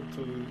 1,000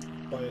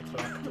 to buy a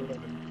tractor, and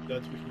then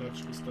that we can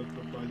actually start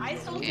providing. I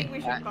still money. think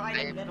we should buy I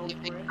the am metal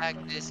giving for it. back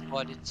but- this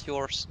one. It's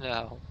yours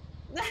now.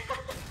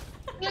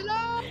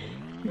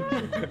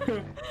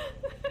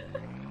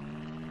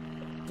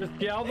 Just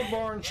get out of the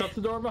barn, shut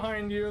the door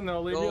behind you, and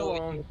they'll leave you No,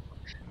 alone.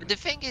 But the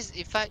thing is,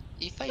 if I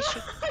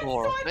shoot I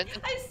more, saw then it,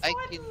 I I saw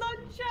it can-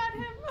 lunge at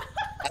him.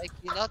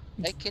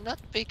 I cannot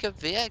pick up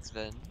the eggs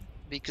then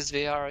because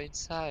they are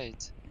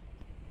inside.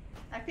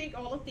 I think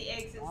all of the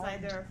eggs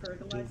inside there are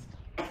fertilized.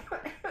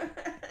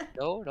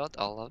 No, not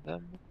all of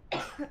them.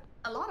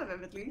 A lot of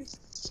them, at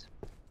least.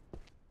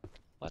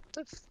 What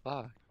the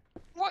fuck?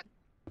 What?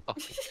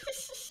 Okay,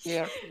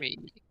 scare me.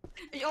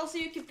 Also,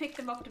 you can pick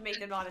them up to make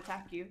them not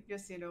attack you,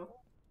 just so you know.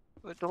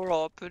 The door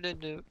open and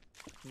the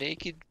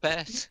naked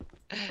man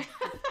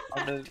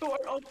on a Door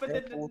open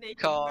in the old naked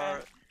car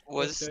man.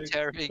 was Okay,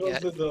 staring Close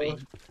at the door. me.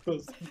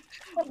 Close-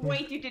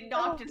 Wait, you did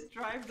not just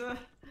drive the.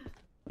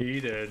 He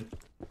did.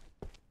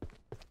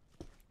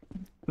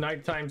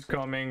 Nighttime's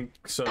coming,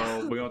 so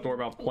we don't have to worry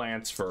about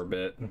plants for a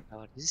bit.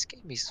 Oh, this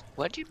game is.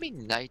 What do you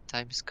mean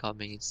nighttime's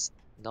coming? It's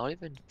not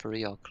even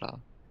 3 o'clock.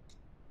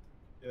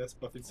 Yes,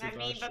 but it's I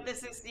mean, but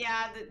this is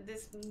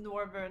this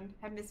northern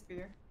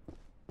hemisphere.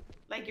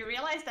 Like you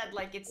realize that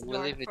like it's We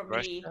north live in from me.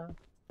 Russia?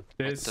 What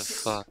the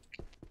This fuck?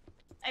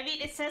 I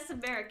mean, it says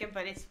America,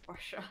 but it's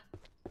Russia.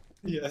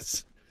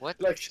 Yes. What?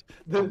 Like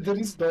there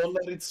is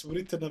dollar, it's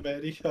written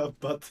America,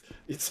 but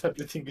it's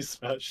everything is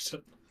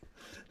Russian.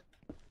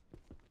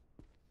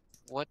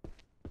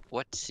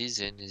 What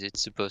season is it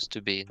supposed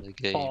to be in the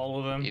game? all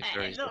of them. If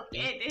there is Look,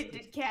 any?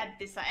 it can't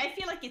decide. I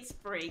feel like it's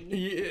spring.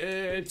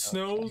 It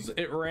snows,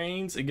 it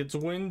rains, it gets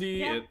windy,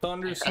 Yeah. it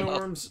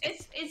thunderstorms.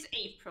 It's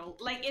April.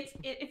 Like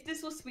if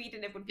this was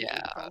Sweden, it would be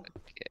Yeah, April.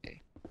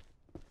 okay.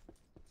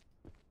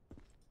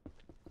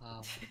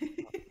 Um,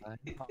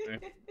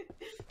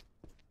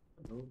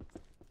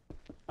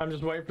 I'm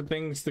just waiting for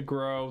things to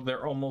grow.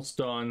 They're almost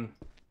done.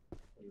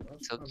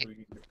 So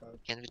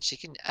can the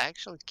chicken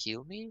actually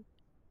kill me?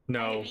 I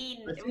No,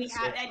 mean, I think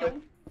so. I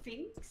don't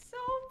think so.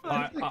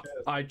 I, But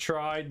I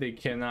tried. They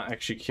cannot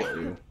actually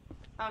kill you.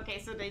 okay,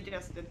 so they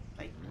just did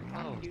like.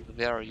 Oh, you.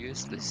 they are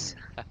useless.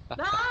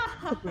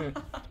 Ah!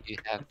 You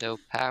have no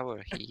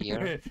power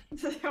here.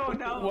 Oh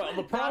no. Well,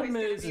 the Now problem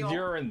he's gonna is be all-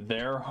 you're in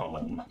their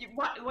home.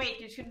 What? Wait,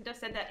 you shouldn't have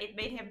said that. It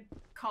made him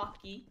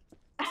cocky.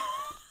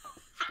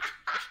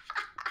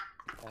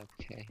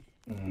 Okay.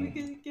 Mm.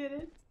 Because you get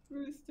it,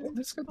 Rooster. Oh,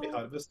 this can be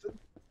harvested.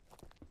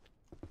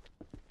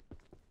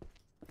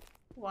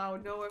 Wow,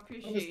 no this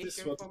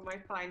appreciation one? for my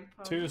fine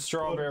poem. 2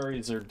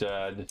 strawberries are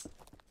dead.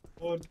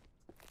 Or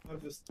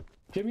harvest.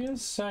 Give me a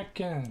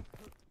second.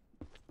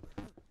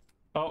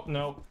 Oh,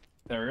 no.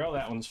 There we go.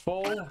 That one's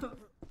full.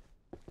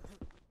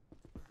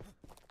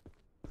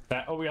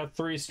 Oh, we got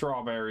 3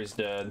 strawberries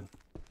dead.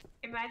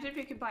 Imagine if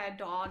you could buy a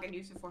dog and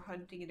use it for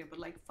hunting and it would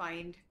like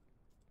find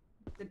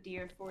the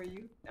deer for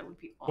you. That would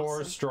be 4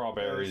 awesome.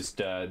 strawberries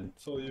dead.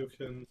 So you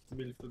can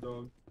milk the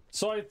dog.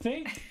 So I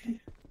think...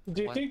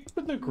 Do you What? think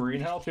with the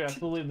greenhouse you have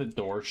to leave the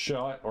door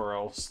shut or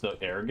else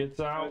the air gets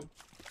out?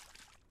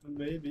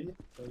 Maybe.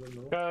 I don't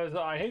know. Because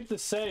I hate to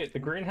say it, the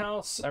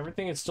greenhouse,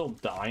 everything is still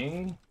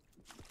dying.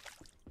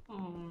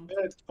 Hmm. Yeah,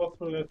 it's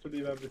possible to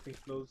leave everything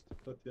closed,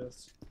 but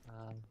yes.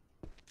 Um,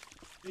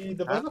 The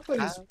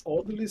developer is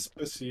oddly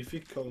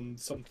specific on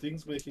some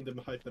things making them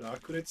hyper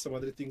accurate, some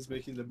other things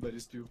making them very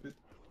stupid.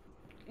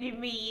 You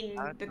mean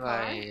how the do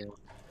car?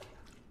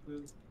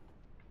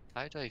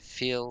 how do I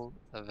fill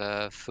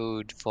the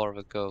food for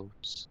the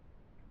goats?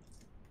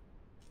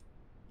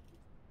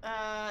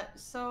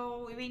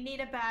 So we need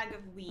a bag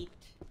of wheat.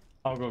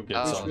 I'll go get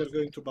Oh. Which some. we are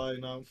going to buy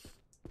now.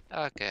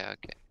 Okay,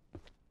 okay.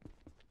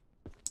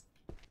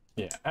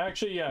 Yeah,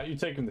 actually, yeah, you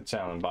take them to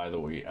town and buy the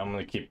wheat. I'm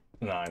gonna keep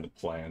an eye on the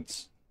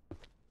plants.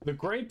 The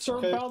grapes are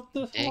Okay. about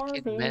to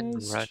Naked men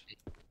harvest. running.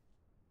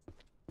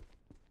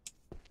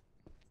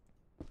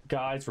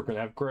 Guys, we're gonna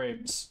have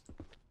grapes.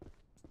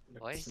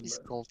 Why is this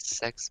called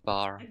sex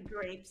bar? And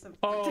grapes. Of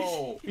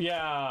Oh,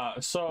 yeah.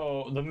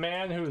 So the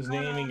man who's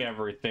naming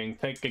everything,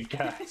 take a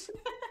guess.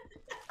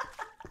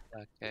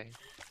 Okay.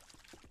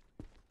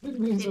 The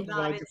reason Did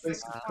why not the place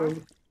is insist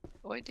called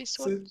Why this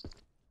So- one?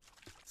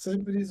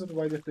 same reason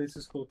why the place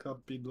is called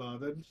Camp Bin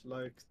Laden,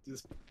 like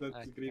this that the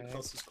Okay.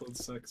 greenhouse is called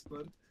Sex Bar.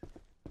 Um,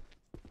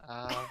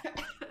 I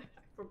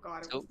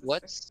forgot it so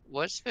was the same.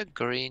 what's the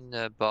green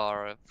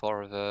bar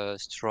for the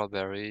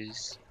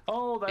strawberries?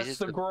 Oh, that's it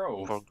the the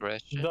growth.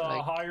 Progression. The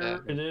like,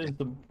 higher it is,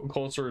 the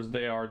closer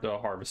they are to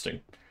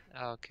harvesting.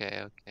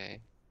 Okay, okay.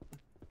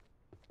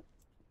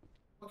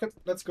 Okay,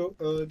 let's go.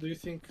 Do you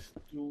think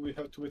do we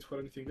have to wait for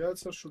anything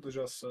else, or should I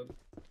just sell?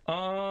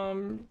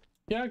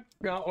 Yeah,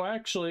 well,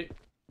 actually,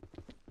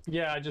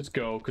 yeah, just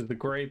go, because the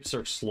grapes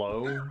are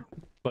slow,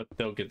 but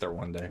they'll get there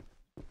one day.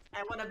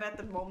 I want to bet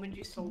the moment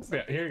you sold Yeah,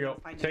 something. here you you'll go.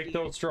 find a Take deer.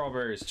 those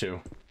strawberries,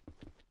 too.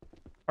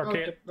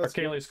 Okay, let's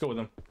go. Archelius, go with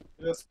him.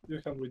 Yes,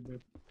 you can with me.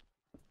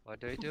 What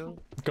do I do?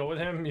 Go with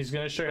him, he's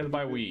gonna show you how to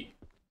buy wheat.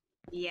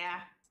 Yeah,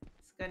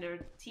 it's gonna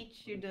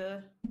teach you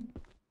the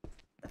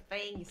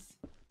things.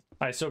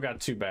 I still got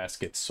 2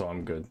 baskets, so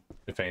I'm good.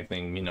 If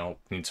anything,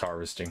 needs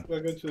harvesting.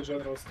 We're going to the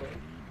general store.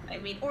 I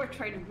mean, or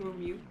try to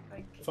groom you.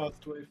 Like,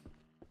 Fast way.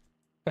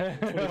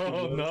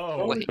 Oh, no.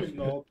 Probably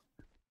will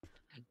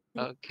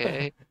not.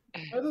 Okay.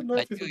 I don't know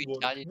I if it do will work.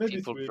 Italian Maybe it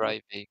people will.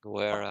 driving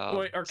where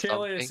Wait,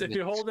 Archelius, something if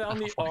you with- hold down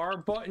the Oh my R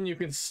button, you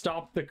can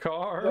stop the No,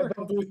 car.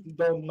 don't do it.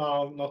 Don't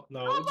now. Not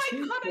now. oh my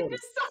It god, I worked.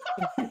 just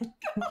saw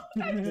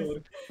It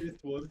worked. It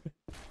worked.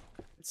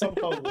 It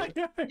somehow worked.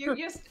 you.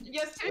 Just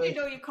so you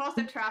know, you caused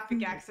a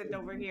traffic accident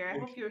over here. I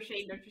hope you're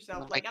ashamed of Oh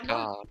yourself. my Like, I'm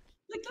not. god.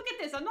 Like, look at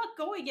this. I'm not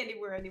going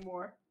anywhere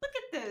anymore. Look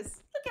at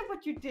this. Look at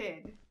what you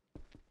did.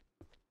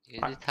 Is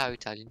it how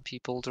Italian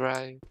people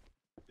drive?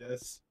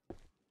 Yes.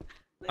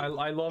 I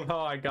love how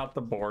I got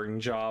the boring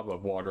job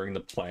of watering the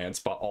plants,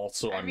 but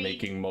also I I'm mean-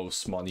 making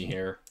most money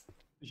here.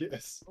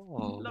 Yes.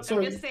 Oh, Look, So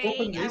I'm just open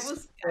saying. I this.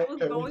 was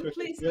Okay, going wait.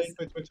 places.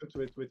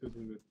 Wait.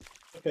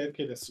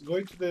 Okay, let's go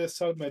into the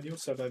sell menu,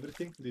 sell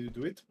everything. Did you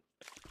do it?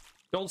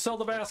 Don't sell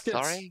the baskets.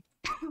 sorry?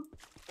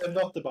 And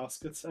not the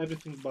baskets,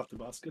 everything but the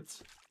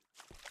baskets.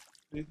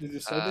 Did you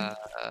sell them?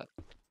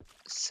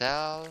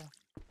 Sell.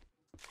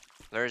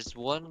 There's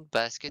one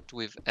basket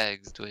with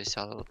eggs. Do I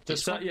sell this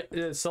Just sell, one?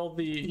 yeah, sell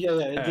the Yeah,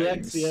 the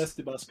eggs, eggs. yes,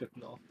 the basket,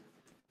 no.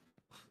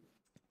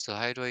 So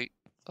how do I?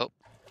 Oh,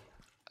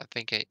 I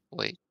think I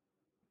wait.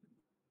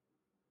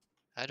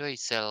 How do I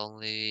sell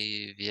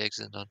only the eggs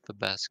and not the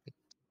basket?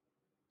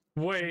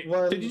 Wait,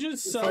 Well, did you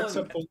just for sell it?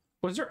 example,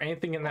 Was there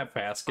anything in that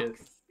basket?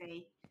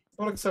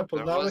 Fuck's sake.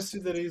 now I was see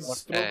there is one egg.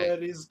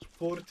 strawberries,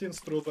 14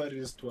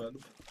 strawberries, 12.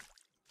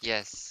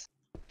 Yes.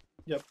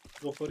 Yep,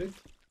 go for it.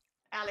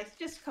 Alex,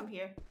 just come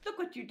here. Look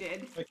what you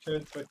did. I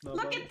can't right now.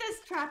 Look buddy. at this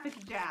traffic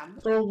jam.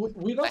 So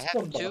we lost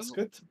have one two.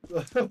 basket.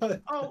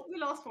 Oh, we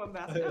lost one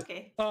basket.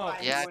 Okay. Oh,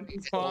 fine, Yeah, one.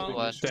 it's Oh, all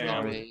one. damn.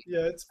 Sorry. Yeah,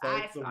 it's Ah,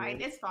 fine. it's don't fine.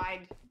 worry. It's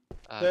fine.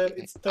 There,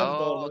 Okay. it's $10.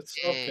 Oh,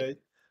 okay. Okay.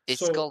 It's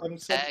So called I'm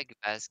saying, egg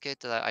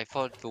basket. I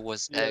thought there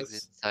was eggs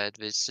yes. inside,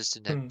 but it's just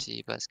an Hmm.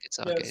 empty basket.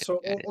 Yeah, Okay. so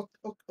Okay.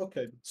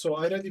 okay. So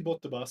I already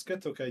bought the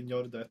basket. Okay,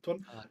 ignore that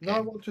one. Now I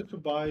Okay. want you to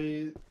buy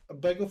a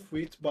bag of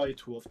wheat. Buy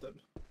 2 of them.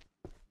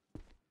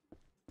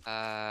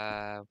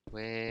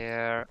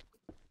 Where?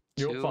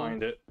 You'll Two?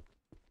 find it.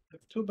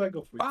 2 bag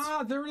of wheat.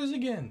 Ah, there it is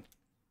again.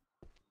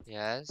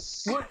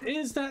 Yes. What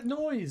is that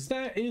noise?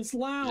 That is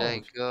Did I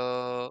loud.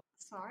 go?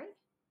 Sorry.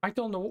 I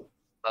don't know.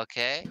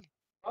 Okay.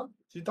 Ah,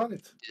 you done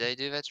it. Did I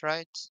do that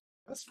right?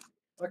 Yes,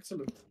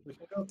 excellent. We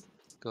can go.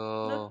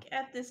 Go. Look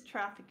at this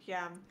traffic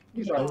jam.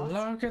 Right.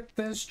 Look at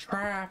this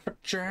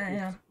traffic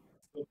jam.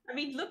 I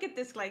mean, look at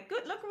this. Like,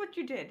 good. Look at what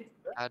you did.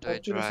 How do I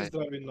Optimus is drive?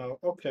 driving now.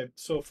 Okay,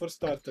 so for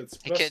starters,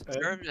 I press can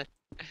M. turn it.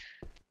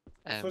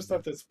 For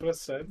starters,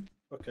 press M.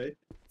 Okay.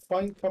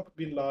 Find Camp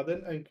Bin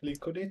Laden and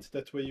click on it.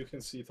 That way you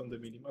can see it on the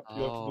minimap.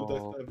 You have to do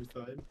Oh. that every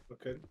time.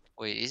 Okay.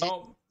 Wait, is it?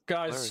 Oh,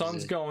 guys, Where is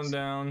sun's it? going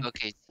down.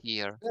 Okay, it's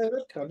here. Yeah,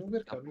 we're coming.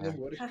 Don't Okay.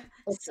 worry.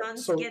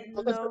 Sun's so getting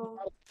let us low.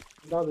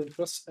 Now then,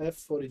 press F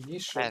for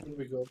initial. F. And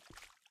we go.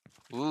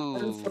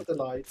 And Ooh. for the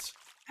lights.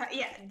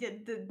 Yeah,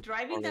 the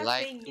driving Oh, that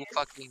light. thing Who is.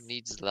 fucking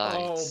needs Oh,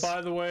 lights? by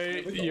the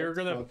way, We you're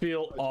don't. gonna Not-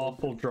 feel I don't.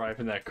 awful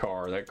driving that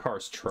car. That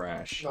car's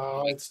trash.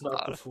 No, it's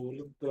not the God.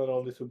 full. There are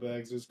only 2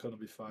 bags. It's gonna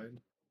be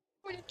fine.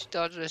 Why did you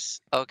dodge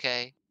this?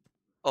 Okay.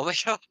 Oh my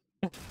god.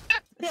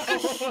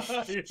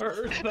 I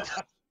heard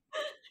that.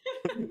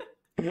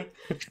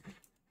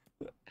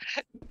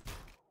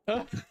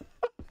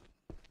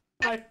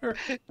 I heard.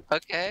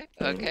 Okay.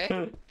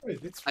 Okay. Wait,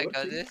 it's I working.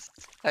 got this.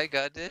 I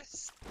got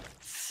this.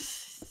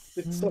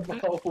 It's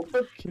somehow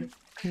working.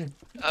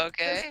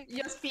 Okay.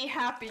 Just be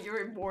happy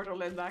you're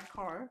immortal in that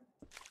car.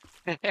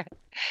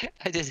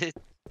 I did it.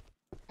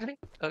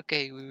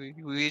 Okay, we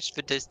reached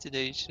the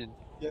destination.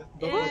 Yeah,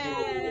 don't worry.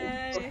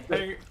 Yay!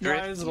 Hey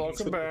guys,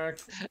 welcome back.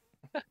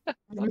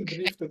 We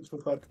drifted to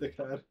park the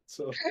car,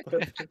 so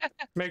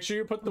Make sure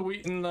you put the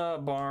wheat in the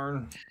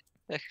barn.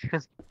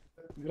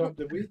 grab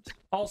the wheat.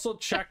 Also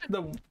check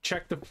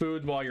the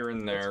food while you're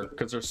in there,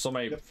 because there's so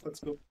many. Yep, let's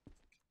go.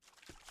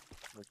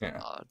 Yeah.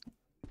 God.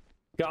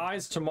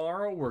 Guys,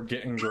 tomorrow we're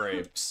getting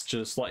grapes.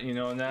 Just let you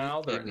know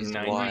now. They're It is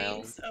 90.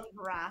 wild. Grapes of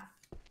wrath.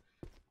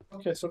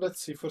 Okay, so let's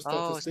see. For Oh,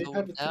 starters, they so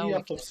have now 3 we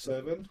out of can-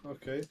 7.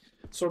 Okay,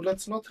 so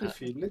let's not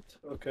refill it.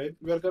 Okay,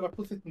 we are gonna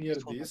put it near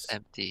This one this. is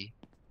empty.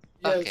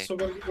 Yeah, okay. so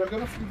we're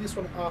gonna fill this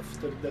one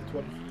after that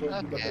one.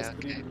 Probably that Okay, has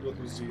 3 okay. will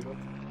go to 0.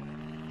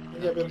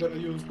 And yeah, we're gonna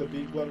use the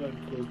big one and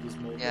close the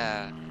small one.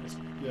 Yeah.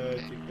 Yeah, I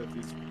Okay. think that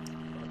is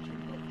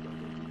actually not bad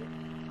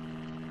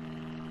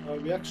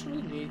idea. We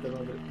actually need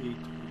another 8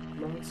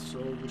 plants, so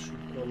we should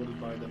probably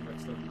buy them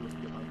next time we go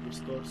to the hardware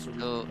store. So we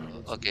So can have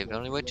also okay, the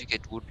only way to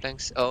get wood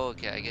planks. Oh,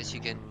 okay. I guess you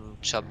can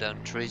chop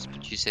down trees,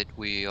 but you said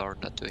we are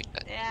not doing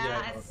that. Yeah,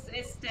 Yeah, it's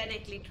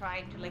aesthetically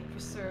trying to like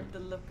preserve the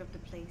look of the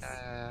place.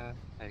 I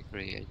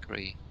agree. I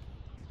agree.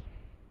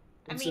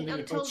 I It's mean, a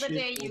until the cheap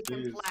day you wood can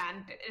is.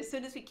 plant. As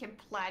soon as we can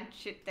plant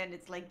shit, then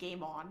it's like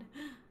game on.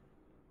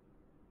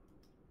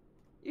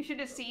 You should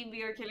have seen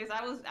me, or killers.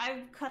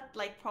 I've cut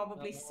like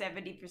probably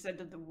 70%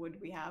 of the wood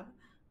we have.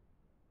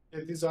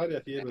 Yeah, this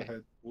area here we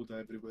had wood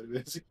everywhere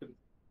basically.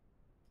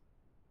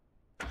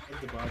 And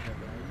the barn had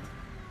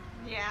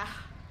that. Yeah.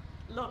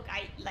 Look,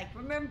 I like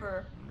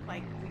remember,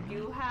 like we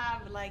do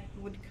have like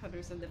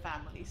woodcutters in the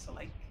family, so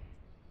like.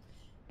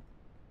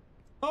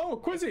 Oh,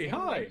 Quizzy,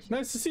 hi.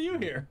 Nice to see you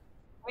here.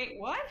 Wait,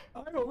 what?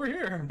 I'm over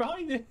here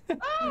behind you.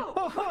 Oh,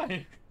 Oh,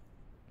 hi.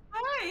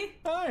 hi.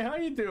 Hi, how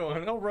you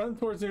doing? Oh, run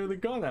towards me with a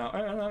gun out.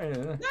 No.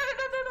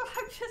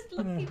 I'm just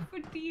looking for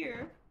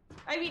deer.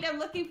 I mean, I'm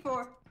looking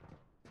for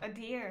a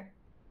deer.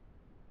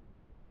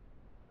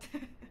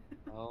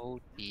 Oh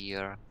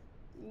dear.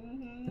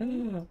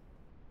 hmm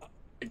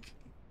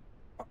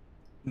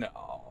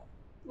No.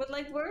 But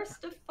like, where's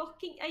the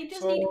fucking? I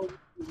just So- need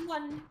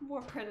one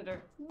more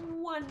predator.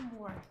 One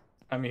more.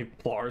 I mean,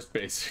 Plar's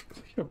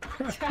basically a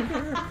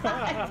predator.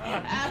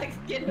 Alex,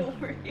 get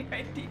over here.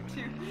 I need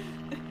to.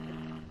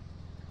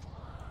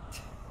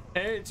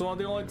 Hey, it's one of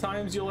the only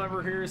times you'll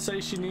ever hear her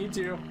say she needs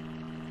you.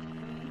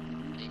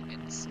 You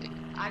can see.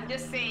 I'm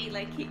just saying,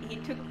 like, he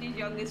took the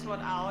youngest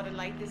one out and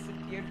like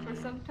disappeared for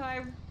some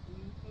time.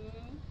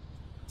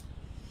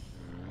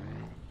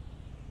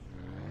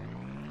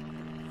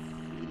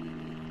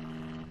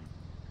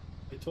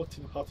 I taught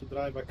him how to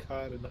drive a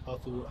car and how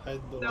to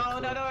handle a No,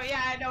 car. no, no.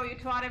 Yeah, I know. You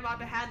taught him how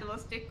to handle a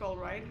stick, all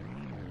right.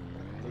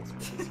 That's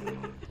what I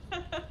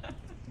said.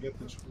 Get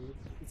the truth.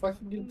 If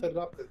fucking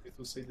interrupted me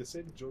to say the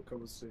same joke I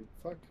was saying.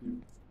 Fuck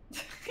you.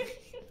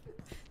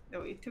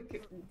 No, you took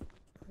it.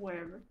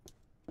 Whatever.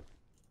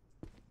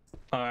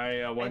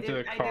 I went to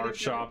the I car didn't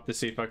shop to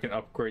see if I can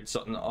upgrade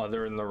something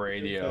other than the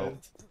radio.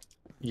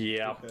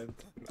 Yep,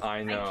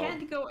 I know. I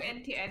can't go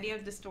into any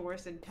of the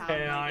stores in town.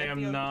 And like, I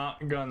am feel-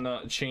 not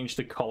gonna change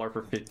the color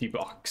for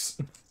 $50.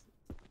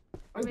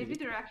 Or maybe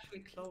they're actually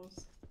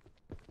closed.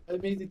 I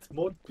made it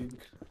more pink.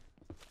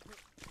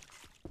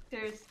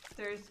 There's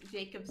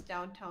Jacob's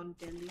downtown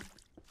Delhi.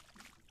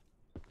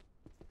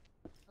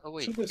 Oh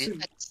wait, Should I is see-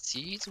 that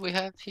seeds we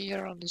have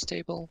here on this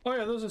table? Oh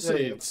yeah, those are Yeah,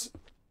 yeah. seeds.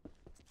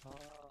 Oh,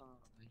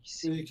 I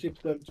see. We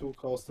keep them to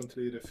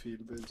constantly refill,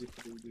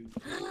 basically.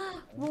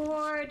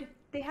 Ward,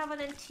 they have an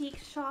antique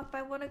shop.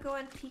 I want to go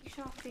antique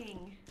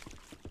shopping.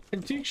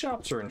 Antique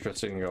shops are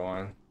interesting to go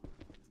on.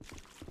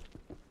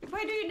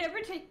 Why do you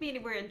never take me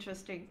anywhere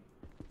interesting?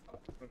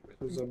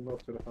 Because I'm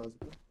not your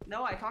husband.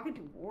 No, I'm talking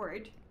to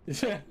Ward.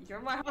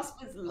 You're my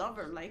husband's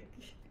lover, like.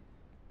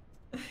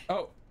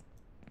 Oh,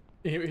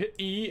 you hit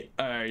E.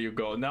 There you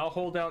go. Now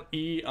hold down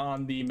E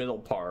on the middle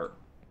part.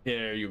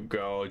 There you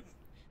go.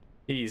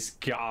 He's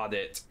got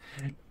it.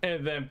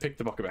 And then pick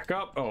the bucket back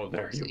up. Oh,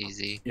 there It's you go.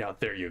 easy. Yeah,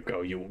 there you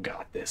go. You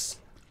got this.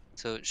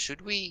 So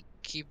should we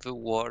keep the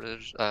water,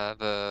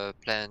 the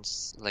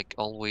plants like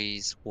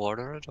always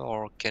watered,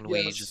 or can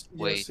we just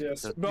wait?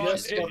 Yes. till- Well,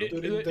 Yes, it- but it-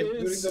 during, it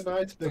during is- the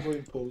night they go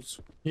in pause.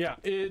 Yeah,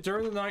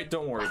 during the night,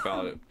 don't worry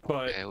about it.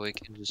 But Okay, we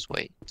can just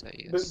wait, I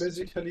But guess.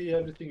 basically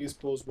everything is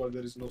paused while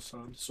there is no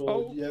sun. So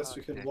Oh, yes,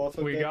 we can okay.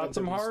 water we them got and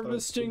some then we start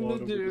harvesting tomorrow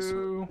to with the sun.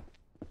 do.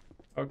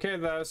 Okay,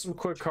 that is some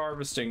quick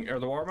harvesting. Are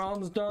the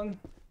watermelons done?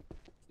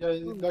 Yeah,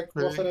 like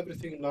Okay. water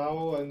everything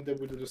now and they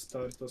will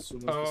restart as soon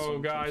as the Oh,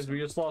 sun guys, comes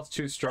we up. just lost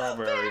 2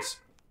 strawberries.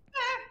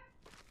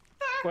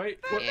 Wait,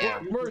 Yeah.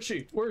 where is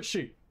she? Where is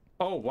she?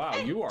 Oh, wow,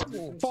 you are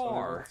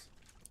far.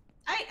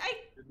 I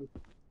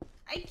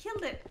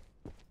killed it.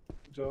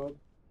 Good job.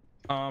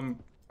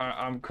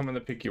 I'm coming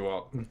to pick you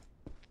up.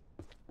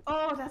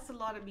 Oh, that's a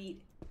lot of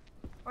meat.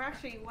 Or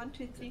actually, 1,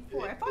 2, 3,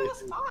 4. I thought it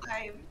was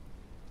 5.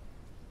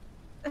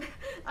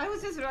 I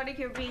was just running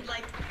here being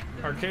like.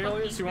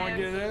 Archelius, you want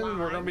to get in?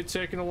 We're gonna be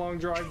taking a long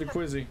drive to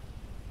Quizzy.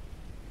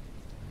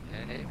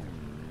 Okay.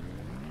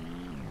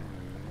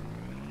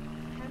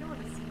 I don't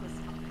want to see what's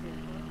up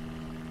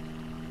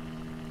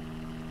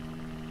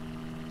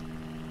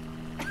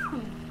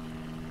there.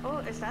 Oh,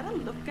 is that a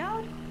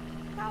lookout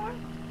tower?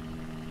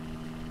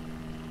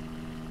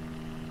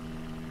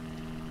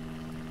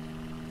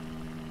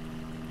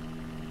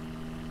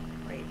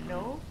 Wait,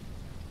 no.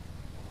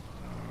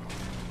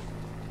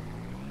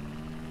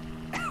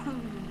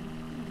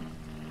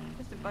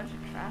 Just a bunch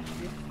of trash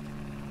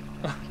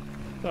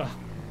here.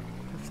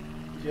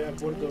 Yeah,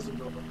 one doesn't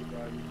know how to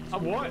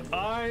drive. What?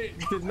 I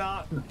did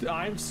not.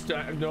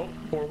 Nope.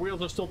 4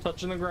 wheels are still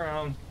touching the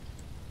ground.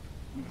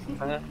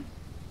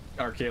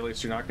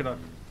 Archelius, you're not gonna.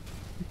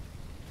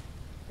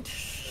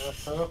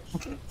 Uh-huh.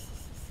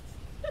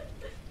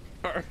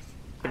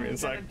 I mean,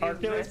 it's I'm like, gonna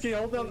do Archelius, can you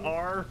hold down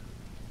R?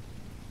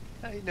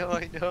 I know,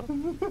 I know.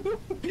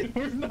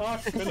 We're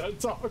not gonna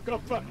talk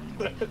about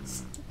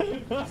this.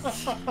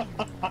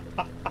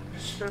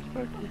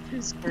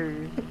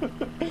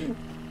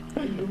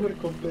 You were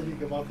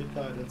complaining about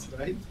Italians,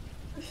 right?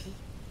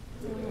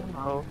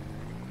 Oh.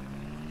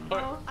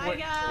 Oh, hi Wait.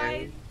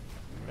 guys!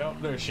 Oh,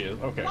 there she is.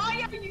 Okay.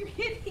 Why are you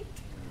hitting?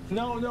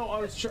 No,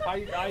 I was.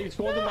 I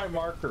holding my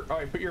marker. All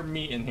right, put your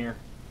meat in here.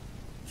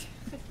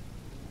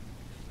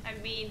 I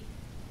mean,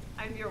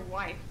 I'm your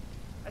wife.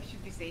 I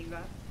should be saying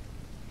that.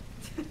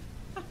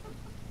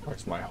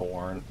 Where's my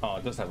horn? Oh,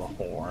 it does have a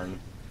horn.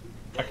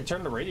 I can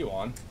turn the radio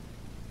on.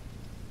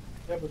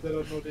 Yeah, but there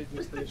are no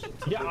radio stations.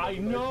 Yeah, I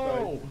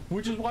know.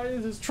 Which is why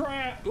this is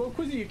trap. Well,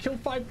 Quizzy, you killed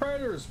 5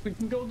 predators. We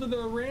can go to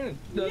the ranch.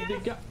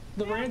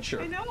 The rancher.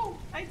 I know.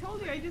 I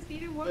told you. I just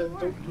needed one And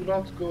more. do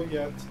not go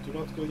yet. Do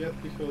not go yet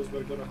because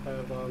we're gonna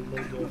have a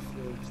load of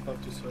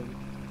stuff to sell.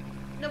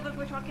 No, but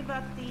we're talking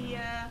about the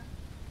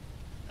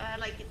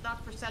like it's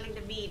not for selling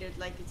the meat. It's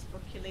like it's for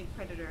killing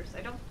predators.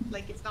 I don't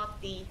like. It's not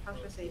the how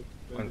should I say?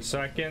 1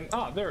 second.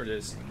 Ah, there it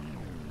is.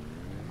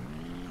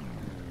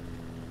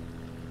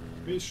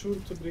 Be sure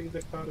to bring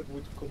the car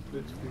with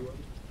complete fuel.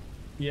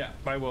 Yeah,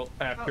 I will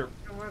after. Oh,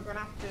 so we're gonna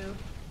have to.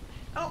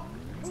 Oh,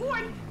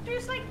 what?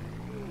 There's like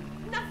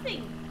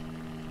nothing.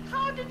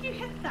 How did you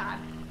hit that?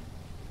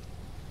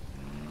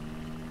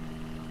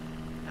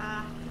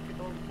 Ah,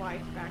 typical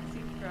white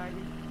backseat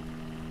driving.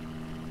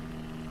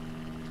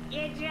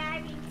 You're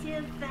driving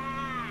too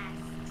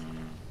fast.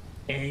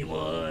 Hey,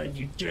 what?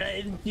 You're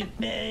driving too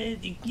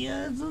fast. You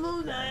can't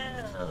slow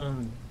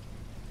down.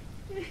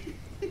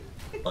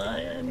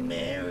 I'll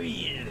marry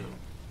you.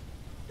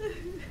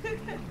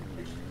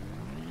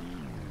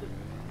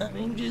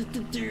 I'm just a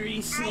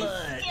dirty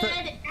slut.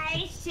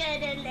 I should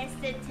have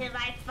listened to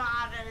my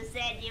father who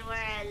said you were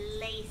a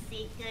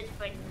lazy good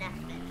for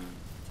nothing.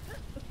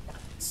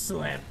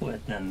 Slap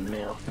with the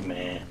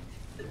milkman.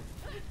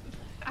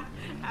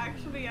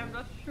 Actually, I'm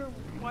not sure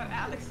what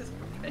Alex's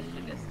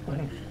profession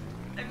is.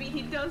 I mean,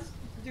 he does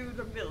do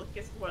the milk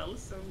as well,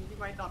 so you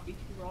might not be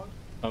too wrong.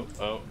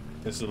 Oh,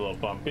 this is a little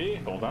bumpy.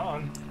 Hold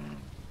on.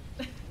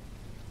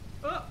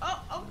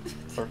 Oh.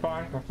 We're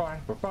fine. We're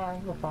fine. We're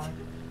fine. We're fine.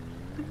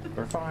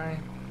 We're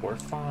fine. We're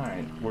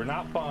fine. We're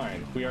not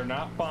fine. We are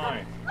not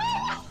fine.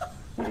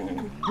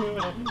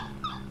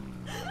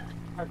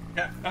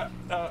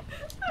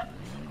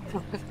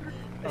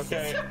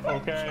 Okay.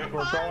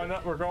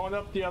 We're going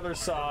up the other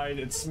side.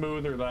 It's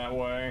smoother that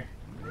way.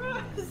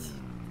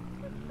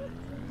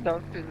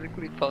 Not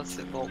physically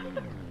possible.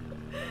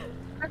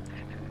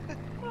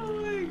 Oh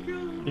my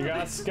god. You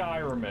gotta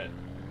Skyrim it.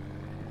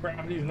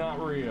 Gravity's not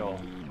real.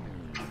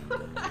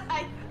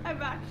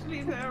 I'm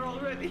actually there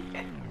already.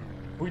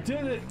 We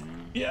did it!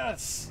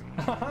 Yes!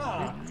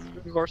 Haha!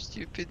 More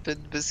stupid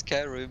than the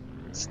Skyrim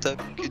stuff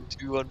you can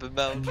do on the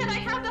mountain. Can I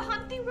have the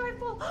hunting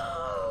rifle?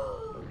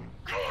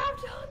 I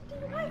have the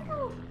hunting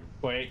rifle.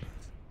 Wait.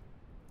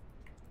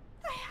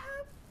 I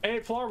have. Hey,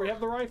 Floor, we have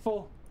the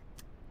rifle.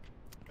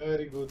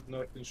 Very good,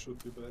 nothing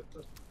should be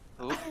better.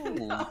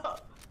 Ooh.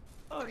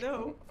 Oh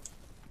no.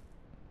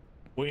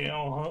 We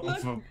all hunt Look-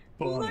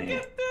 for Look bunny.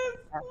 at this.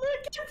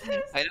 Look at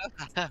this. I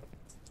know.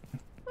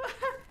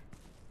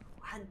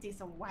 Hunting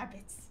some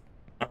rabbits.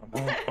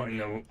 Oh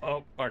no.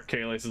 Oh,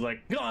 Archelaus is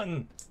like,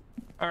 gun!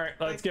 Alright,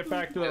 let's get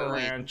back to the Wait.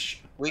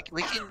 ranch. we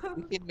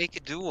can make a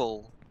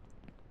duel.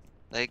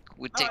 Like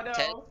we take no.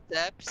 10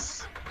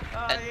 steps.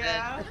 Oh And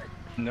yeah.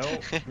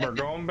 Nope, we're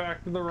going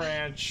back to the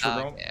ranch.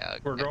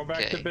 We're going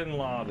back to Bin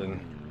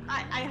Laden.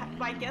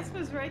 My guess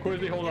was right.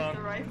 Quizzy, hold Get on.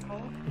 The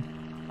rifle.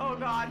 Oh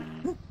god.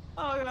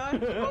 Oh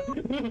god. Oh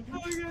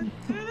god.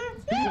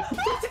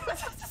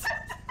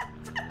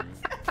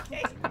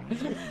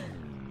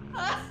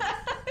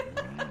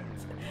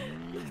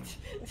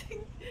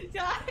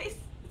 Guys.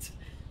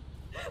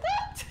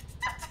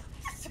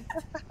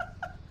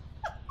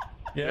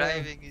 Yeah.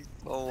 Driving is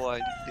so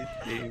wide in this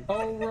game.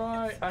 Oh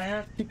right, I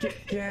have to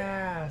get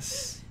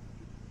gas.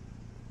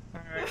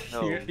 Alright,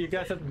 No. you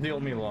guys have to deal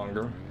with me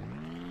longer.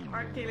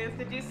 Archelaus,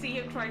 did you see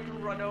him trying to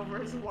run over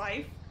his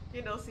wife?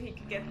 You know, so he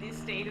could get the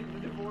estate of the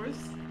divorce?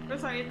 Or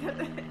sorry,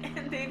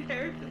 and the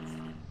inheritance.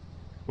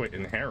 Wait,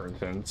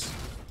 inheritance?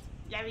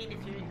 Yeah, I mean,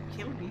 if you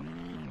kill me.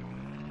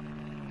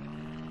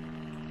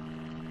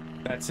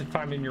 That's if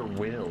I'm in your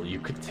will. You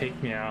could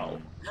take me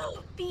out.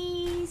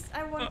 Bees!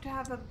 I want to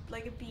have a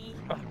bee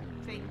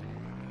thing.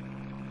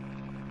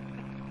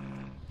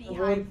 Well,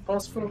 Beehive.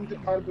 pass from the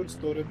hardware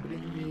store and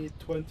bring me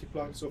 20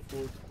 planks of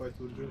wood quite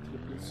urgently,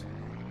 please.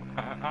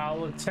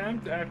 I'll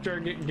attempt after I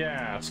get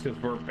gas, because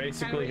we're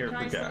basically here for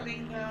Can we try gas.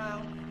 selling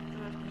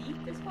the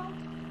meat as well?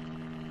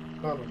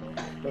 No.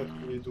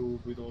 That we do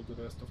with all the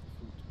rest of the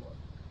food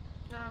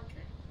tomorrow.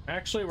 Okay.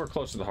 Actually, we're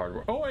close to the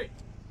hardware. Oh wait!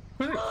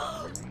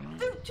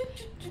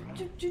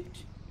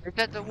 Look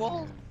at the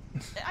wall.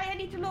 I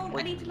need to load,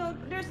 I need to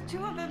load. There's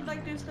two of them,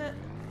 like there's the...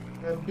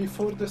 And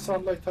before the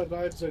sunlight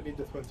arrives, I need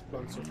the 20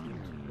 planks of wood,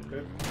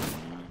 okay?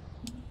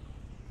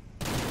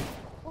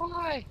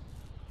 Why?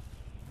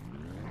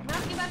 I'm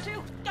asking about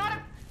two! Got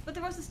him! But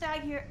there was a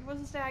stag here, there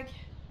was a stag.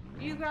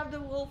 You grab the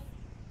wolf,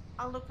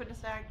 I'll look for the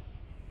stag.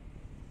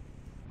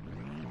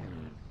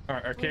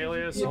 Alright,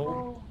 Archelaus,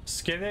 hold,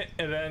 skin it,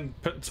 and then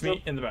put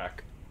meat in the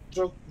back.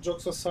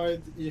 Jokes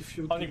aside, if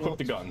you do Unequip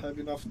the gun. not have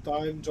enough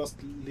time, just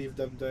leave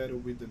them there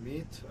with the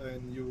meat,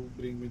 and you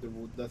bring me the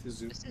wood. That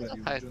is This is very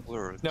how it urgent.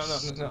 works. No.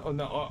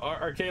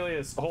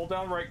 Archelaus, hold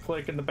down right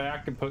click in the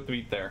back and put the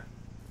meat there.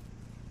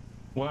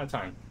 One at a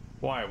time.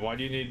 Why? Why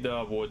do you need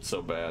the wood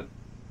so bad?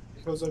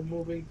 Because I'm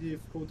moving the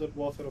food and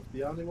water of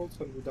the animals,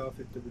 and without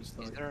it, they will Is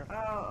starve. there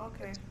Oh,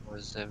 okay.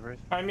 was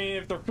everything? I mean,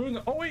 if they're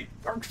food. Oh wait!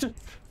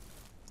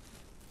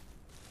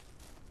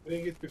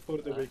 Bring it before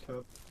they wake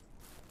up.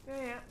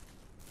 Yeah.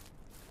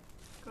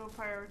 Go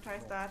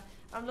prioritize that.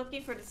 I'm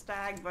looking for the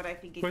stag, but I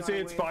think it Quincy,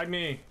 got it's away. by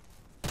me.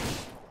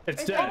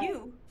 It's Is that dead.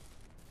 you?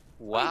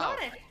 Wow.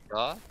 got it.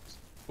 God.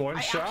 One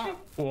I shot, actually-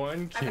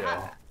 one kill.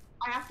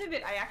 I have to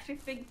admit, I actually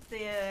think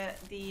the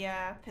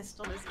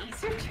pistol is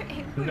easier to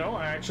aim with. No,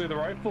 actually, the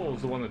rifle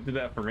is the one that did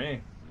that for me.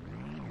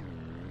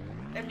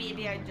 And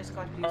maybe I just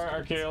got used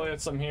Alright, to it.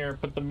 Archelaus, I'm here.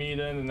 Put the meat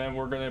in, and then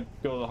we're gonna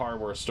go to the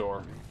hardware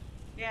store.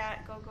 Yeah,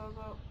 go.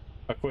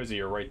 Quizzy,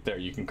 you're right there.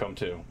 You can come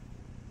too.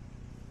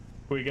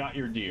 We got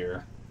your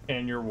deer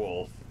and your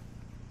wolf.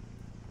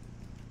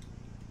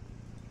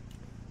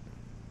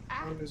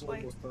 Time is Like,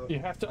 almost up. You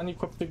have to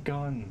unequip the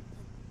gun.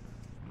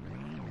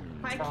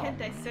 why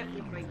can't I sit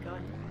with my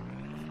gun?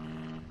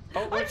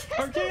 Oh, wait,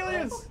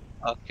 Archelaus!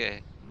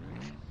 Okay.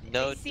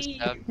 Note see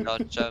to stop,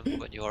 not jump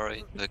when you are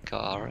in the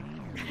car.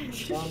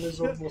 Time is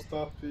almost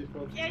up,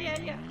 people.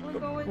 Yeah. We're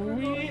going.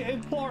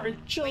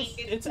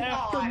 It's Come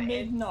after on,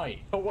 midnight.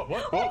 Oh, what?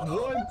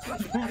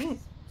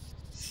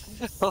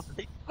 Oh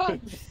my god.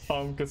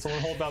 Can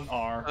someone hold down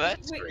R?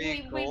 That's We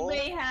pretty cool.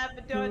 may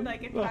have done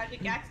like a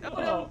tragic accident.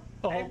 Oh no!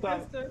 I hold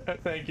down. pressed it.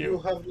 Thank You you.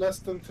 have less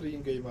than 3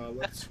 in-game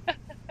hours.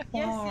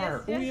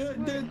 far. yes,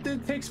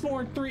 It takes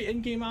more than 3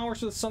 in-game hours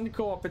for the sun to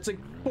go up. It's like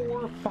 4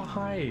 or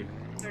 5.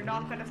 They're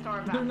not gonna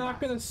starve. They're not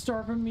gonna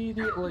starve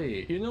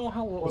immediately. You know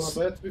how... Well,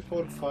 I bet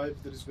before 5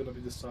 there is gonna be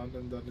the sun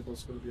and then it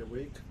was gonna be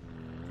awake.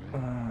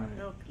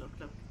 Look.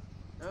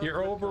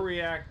 You're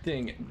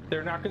overreacting.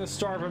 They're not gonna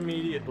starve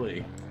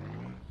immediately.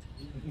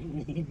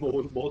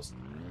 Almost.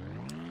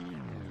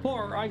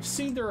 Or I've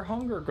seen their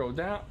hunger go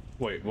down.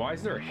 Wait, why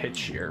is there a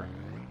hitch here?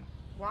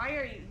 Why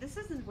are you? This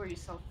isn't where you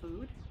sell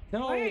food.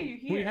 No, Why are you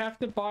we here? have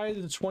to buy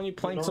the 20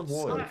 planks of not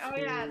wood. Oh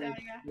yeah, yeah.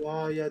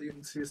 Why are you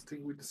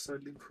insisting with the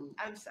selling food?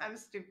 I'm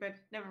stupid.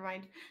 Never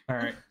mind. All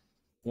right,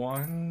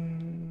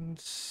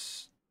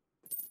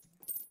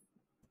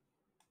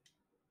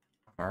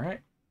 all right.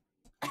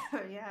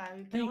 Yeah.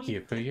 Thank you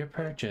for your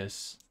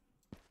purchase.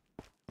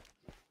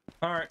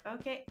 All right.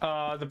 Okay.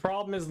 The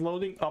problem is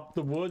loading up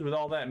the wood with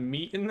all that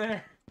meat in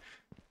there.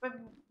 But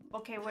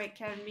okay, wait.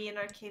 Can me and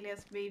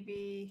Archelius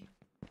maybe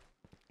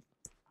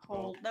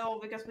hold? No,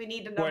 because we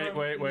need another.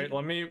 Wait.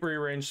 Let me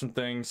rearrange some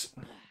things.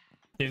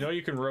 You know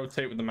you can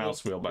rotate with the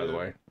mouse wheel, by the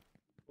way.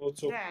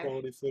 Also, Yeah.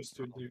 probably first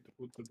you need to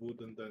put the wood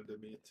and then the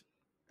meat.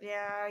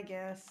 Yeah, I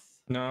guess.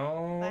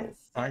 No,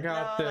 I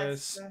got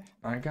this.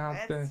 I got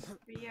Let's this.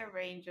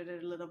 rearrange it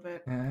a little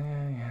bit.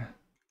 Yeah.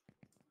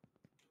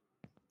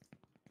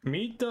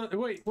 Meat the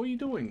wait, what are you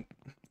doing?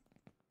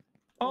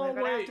 We're Oh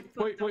gonna have to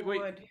put wait. the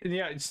wood.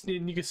 Yeah,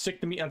 you can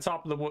stick the meat on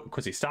top of the wood.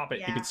 Quizzy, stop it.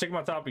 You Yeah. can stick them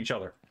on top of each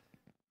other.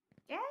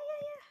 Yeah.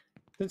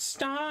 Then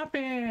stop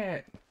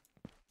it.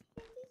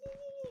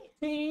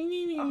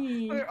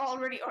 Oh, we're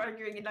already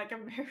arguing like a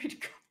married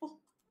couple.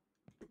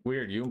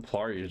 Weird, you and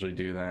Plar usually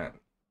do that.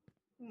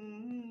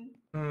 Mm-hmm.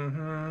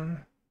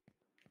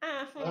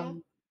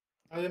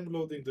 I am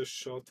loading the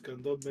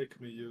shotgun, don't make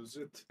me use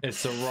it.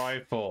 It's a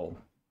rifle.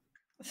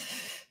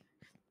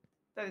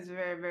 That is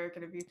very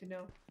American of you to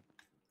know.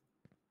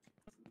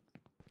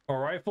 A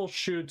rifle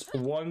shoots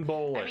 1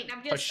 bullet. I mean,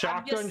 A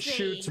shotgun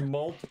shoots saying.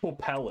 multiple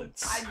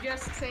pellets. I'm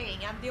just saying,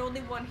 I'm the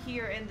only one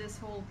here in this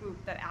whole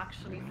group that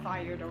actually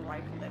fired a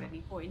rifle at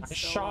any point. I So,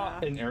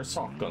 shot an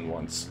airsoft gun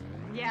once.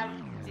 yeah,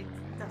 it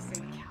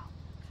doesn't count.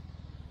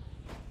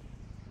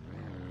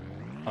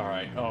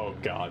 Alright, oh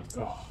god.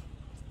 Oh.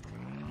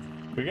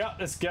 We got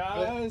this,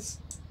 guys!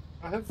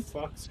 I have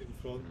fucks in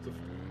front of me.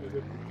 Maybe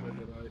I can try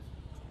the rifle.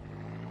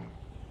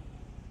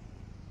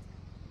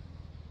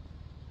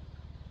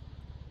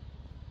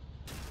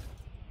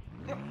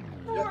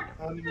 Lord,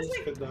 animals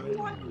there's can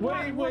die.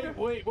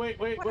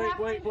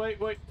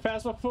 Wait.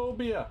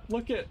 Phasmophobia.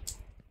 Look it.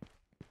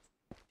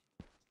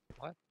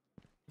 What?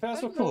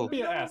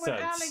 Phasmophobia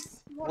assets. Alex,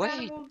 what Wait.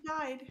 animal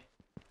died?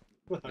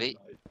 Wait.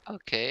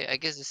 Okay, I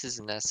guess this is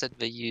an asset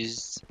they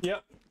used.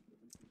 Yep.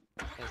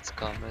 That's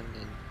common.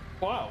 And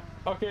Wow.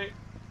 Okay.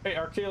 Hey,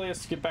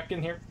 Archelius, get back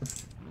in here.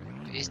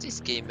 is this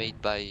game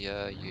made by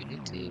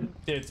Unity?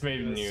 It's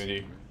made in Yes.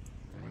 Unity.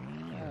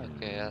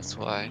 Okay, that's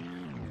why.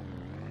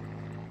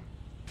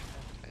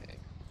 Okay,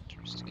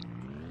 interesting.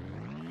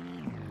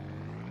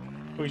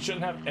 We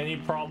shouldn't have any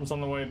problems on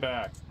the way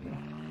back.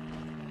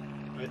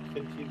 I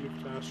can hear you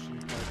flashing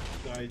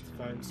like 9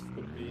 times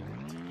per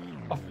minute.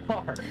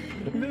 Oh,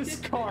 this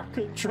car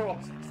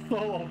controls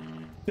so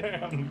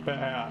damn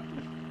bad.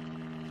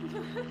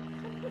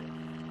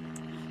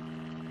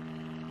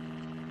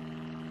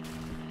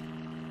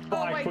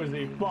 Bye, my-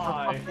 Quizzy.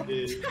 Bye.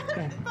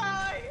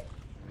 Bye!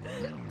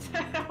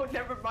 Oh,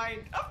 never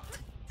mind. Oh.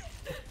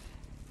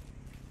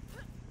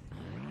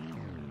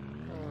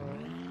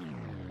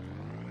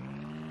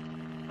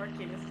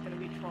 Archelius is gonna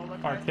be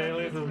traumatized. by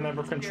Archelius this has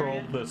never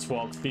controlled experience. this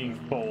while it's being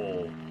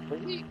full.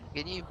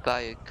 Can you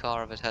buy a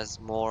car that has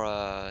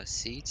more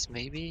seats,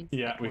 maybe?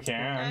 Yeah, we I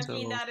can. mean,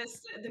 So- that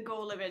is the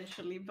goal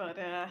eventually, but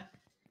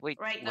Wait,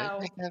 Right why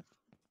do now-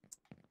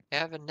 I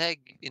have an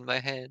egg in my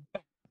hand?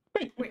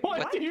 Wait, what?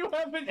 what? Do you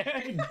have an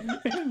egg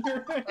in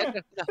your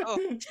hand? No.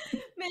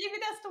 maybe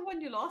that's the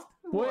one you lost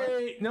before.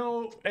 Wait,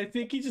 no. I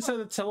think he just had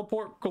a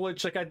teleport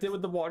glitch like I did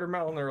with the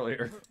watermelon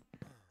earlier.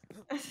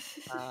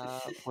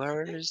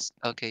 Where's...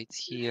 Okay, it's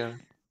here.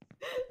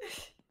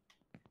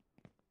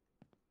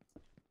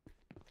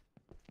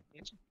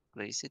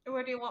 Place it.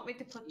 Where do you want me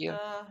to put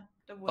Yeah.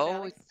 the wood, Oh,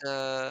 Alex? it's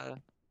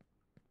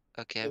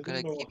Okay, I I'm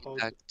gonna don't know give how it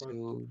back to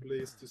to...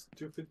 place this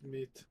stupid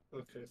meat.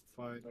 Okay,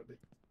 finally.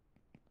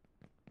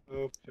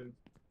 Okay.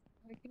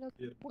 I cannot...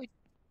 Yeah. Wait,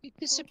 it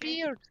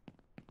disappeared!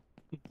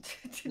 Did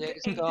Yeah, the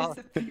it's egg gone.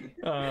 disappear?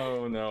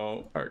 Oh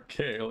no,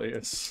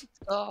 Archelius. It's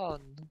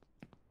gone!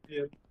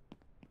 Okay,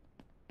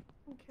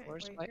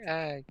 Where's wait. my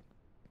egg?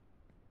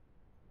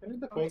 Can you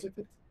deposit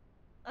it?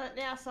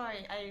 Yeah,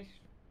 sorry,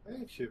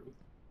 Thank you.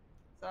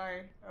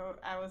 sorry. Oh,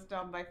 I was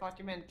dumb. I thought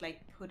you meant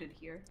like put it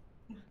here.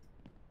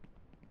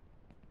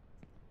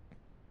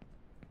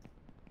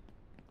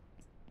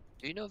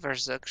 Do you know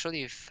there's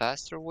actually a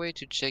faster way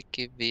to check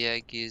if the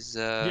egg is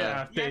Yeah, if they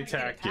Yeah, if you get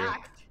attack you.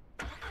 attacked.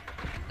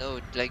 No,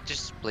 like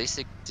just place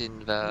it in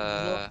Do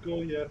the not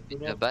go yet. Do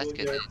in the not go basket.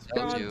 yet. It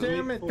tells God you.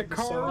 damn it, the Wait for the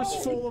car is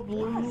sound. full of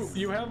loot. Yes.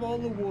 You have all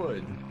the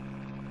wood.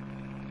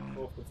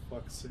 Oh, for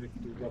fuck's sake,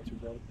 do what you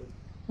want.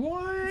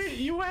 What?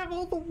 You have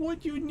all the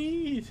wood you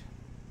need.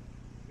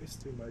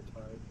 Wasting my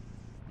time.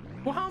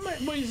 Well, how am I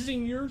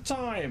wasting your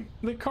time?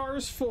 The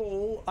car's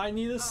full. I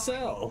need a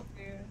cell.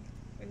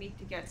 We need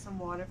to get some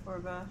water for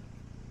the.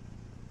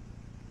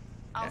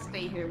 I'll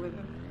stay here with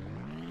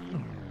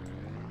him.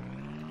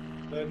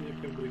 Then you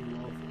can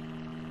bring water.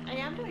 I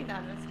am doing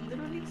that. That's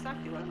literally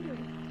exactly what I'm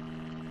doing.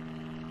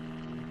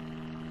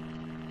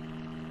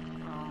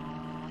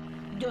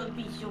 Aww. Don't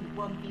be so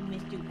bumpy,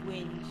 Mr.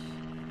 Grinch.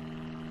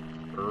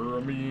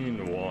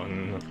 Mean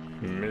one,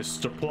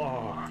 Mr.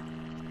 Plar.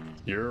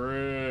 You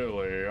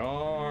really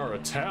are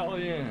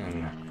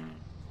Italian.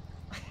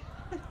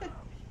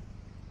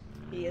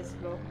 He is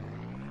slow.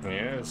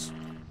 Yes.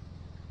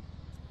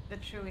 The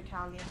true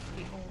Italian.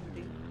 The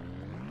only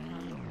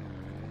Italian.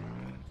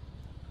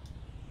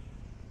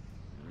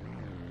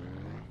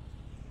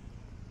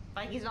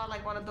 Like he's not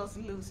like one of those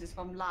losers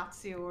from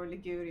Lazio or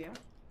Liguria.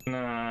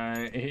 Nah,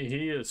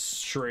 he is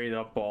straight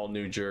up all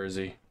New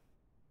Jersey.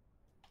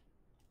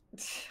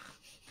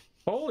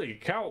 Holy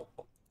cow!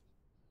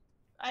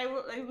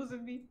 It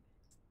wasn't me.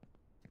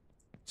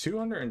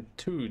 $202.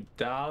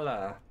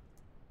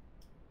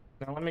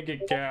 Now let me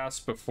get gas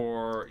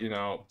before, you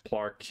know,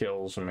 Plark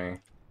kills me.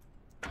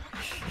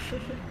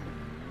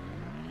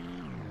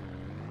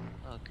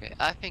 Okay,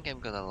 I think I'm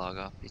gonna log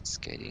off. It's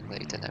getting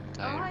late and I'm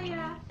Oh tired.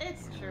 yeah,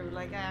 it's true.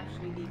 Like I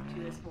actually need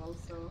to as well.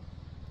 So.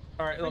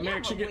 All right, let me yeah,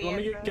 actually but get let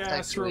me we get have,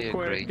 gas real actually a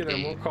quick, great and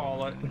then we'll game.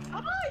 call it.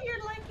 Oh,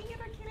 you're liking it,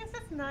 Achilles.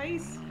 That's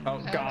nice. Oh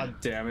god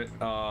damn it.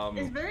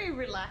 It's very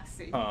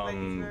relaxing. Like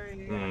it's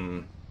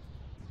very.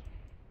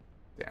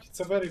 It's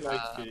a very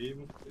light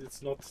game.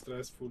 It's not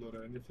stressful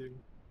or anything.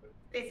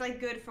 It's like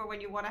good for when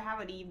you want to have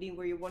an evening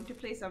where you want to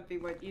play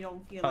something where you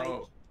don't feel like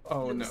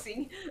Oh no.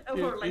 losing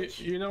or like.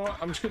 You know what?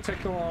 I'm just gonna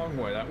take the long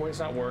way. That way's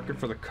not working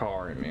for the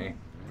car and me.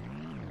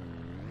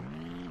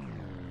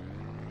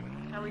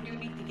 Now we do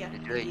need to get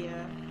Wait, the.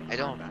 I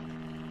don't- car back.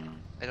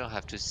 I don't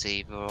have to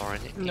save or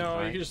anything. No,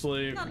 right? you can just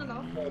leave. No.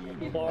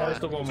 Plar's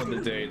the one with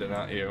the data,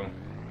 not you.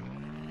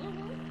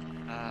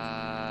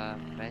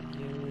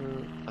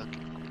 Menu. Okay.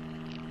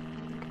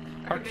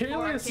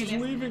 Achilles is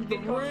leaving the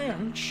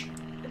ranch.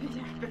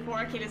 Before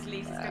Achilles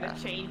leaves, he's gonna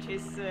change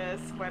his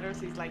sweater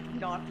so he's like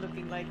not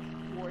looking like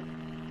Ward.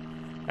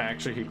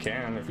 Actually, he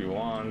can if he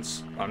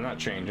wants. I'm not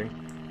changing.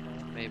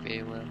 Maybe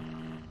I will.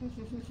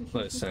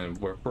 Listen,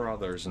 we're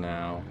brothers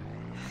now.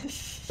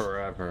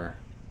 Forever.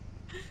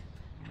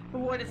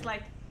 Ward is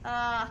like,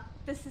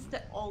 this is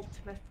the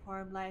ultimate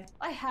farm life.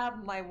 I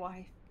have my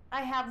wife.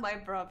 I have my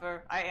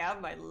brother. I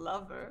am my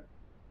lover.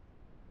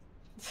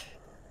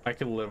 I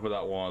could live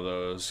without one of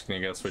those. Can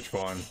you guess which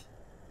one?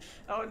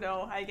 Oh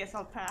no, I guess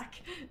I'll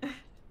pack.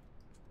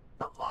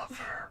 The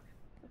lover.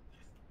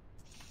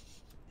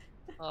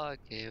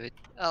 Okay, wait.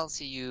 I'll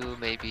see you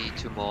maybe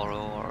tomorrow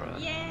or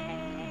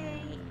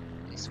Yay!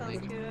 this Sounds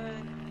week.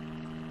 good.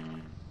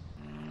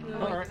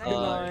 Alright, good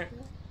night.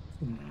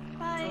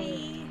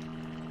 Bye.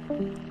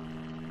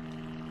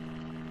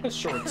 A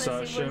short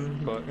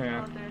session, but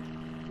yeah.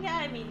 Yeah,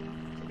 I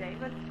mean today,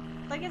 but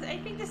like I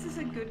think this is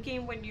a good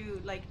game when you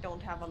like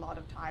don't have a lot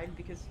of time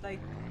because like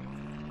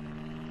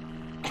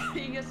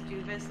you just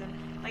do this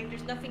and like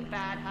there's nothing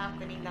bad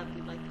happening that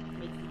would like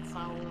make it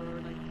sour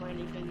or like or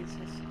anything. It's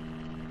just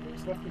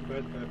There's nothing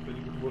bad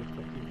happening. More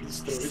fucking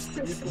destroys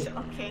people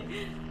okay.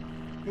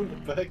 in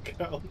the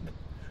background.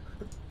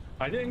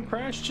 I didn't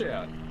crash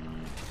yet.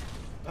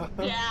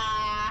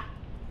 Yeah.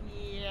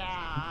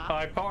 Yeah.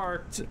 I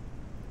parked.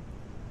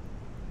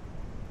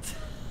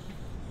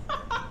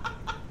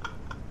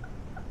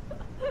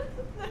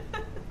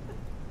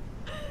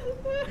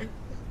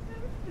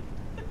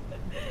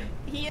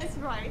 He is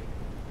right.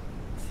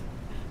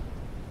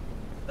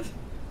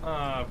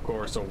 Of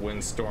course, a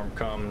windstorm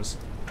comes.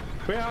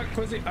 But yeah,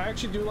 Quizzy, I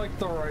actually do like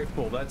the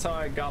rifle. That's how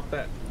I got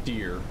that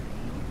deer.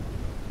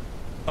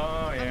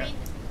 Oh, yeah. I mean,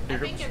 I Here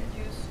think comes-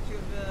 I'm used to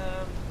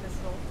the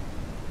pistol.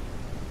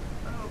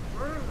 Oh,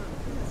 brr,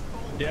 this is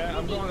cold. Yeah,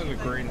 I'm We going in need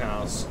the to,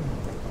 greenhouse.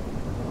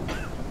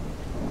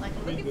 Like,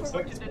 Read looking the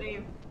forward to sex the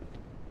new.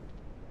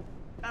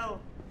 Oh,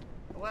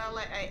 well,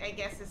 I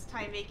guess it's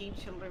time making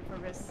children for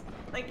this.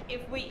 Like,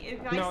 if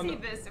I No, see no.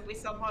 this and we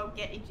somehow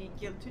get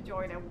Ezekiel to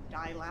join, I would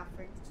die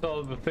laughing.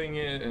 So the thing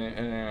is,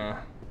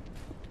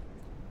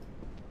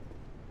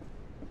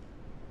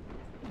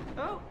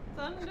 Oh,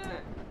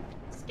 thunder!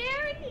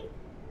 Scary!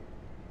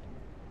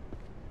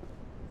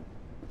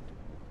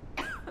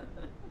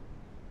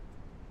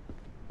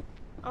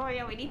 Oh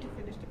yeah, we need to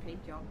finish the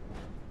paint job.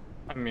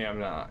 I mean, I'm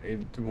not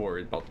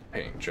worried about the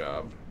paint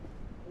job.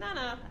 No,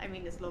 I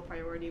mean it's low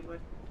priority, but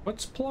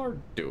What's Plar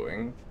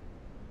doing?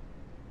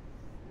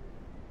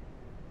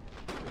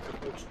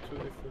 Approach two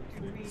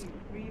different we things.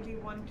 really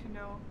want to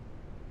know.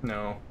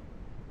 No.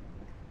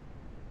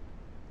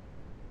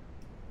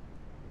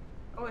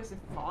 Oh, is it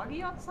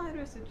foggy outside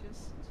or is it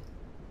just...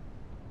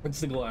 It's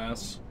the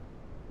glass.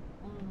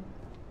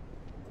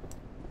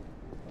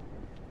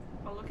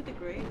 Oh, look at the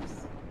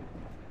graves.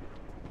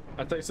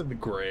 I thought you said the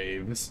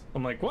graves.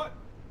 I'm like, what?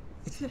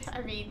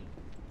 I mean...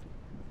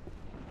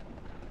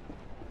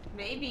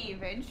 maybe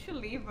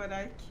eventually, but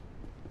like.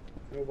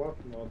 You know what?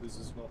 No, this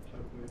is not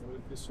happening. It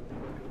is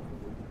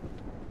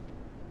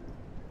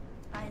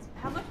Guys,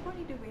 how much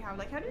money do we have?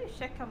 Like, how do you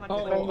check how much? Oh,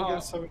 money we uh,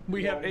 got some-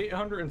 we have yeah.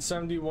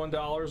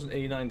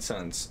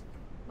 $871.89.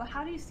 But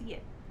how do you see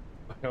it?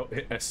 Oh,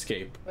 hit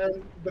escape.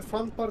 And the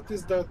fun part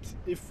is that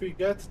if we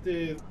get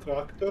the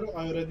tractor, I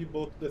already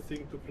bought the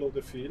thing to plow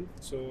the field,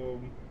 so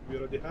we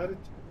already had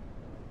it.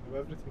 We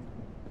have everything.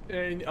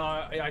 And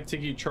I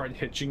think you tried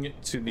hitching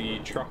it to the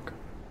truck.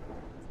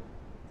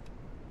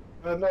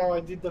 No, I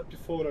did that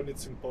before and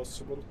it's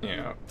impossible. Yeah,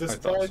 I thought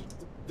Despite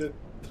the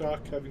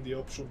track having the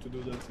option to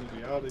do that in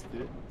reality,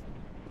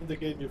 in the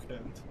game you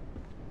can't.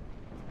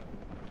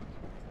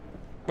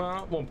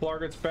 Well, when Plar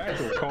gets back,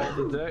 we'll call it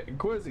a day.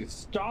 Quizzy,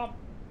 stop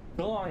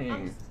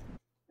dying.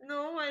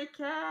 No, I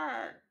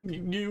can't.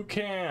 You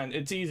can.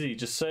 It's easy.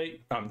 Just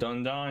say, I'm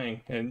done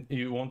dying, and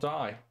you won't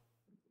die.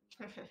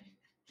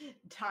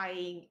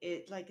 Dying,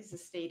 it like is a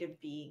state of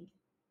being.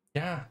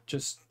 Yeah,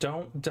 just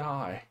don't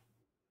die.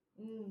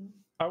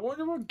 I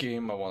wonder what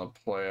game I want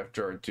to play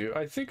after I do.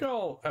 I think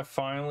I'll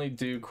finally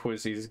do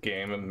Quizzy's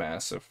game of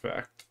Mass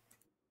Effect.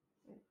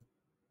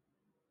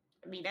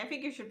 I mean, I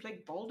think you should play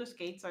Baldur's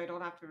Gate so I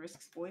don't have to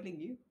risk spoiling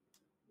you.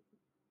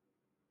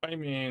 I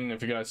mean,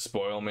 if you guys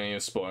spoil me, you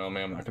spoil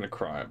me. I'm not going to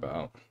cry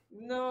about.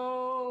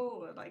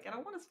 No, like, I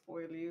don't want to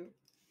spoil you.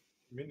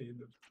 Me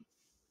neither.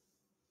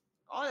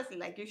 Honestly,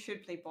 like, you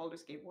should play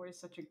Baldur's Gate 4. It's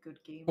such a good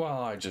game.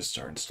 Well, I just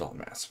installed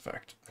Mass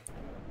Effect.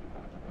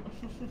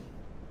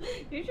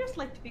 You just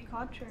like to be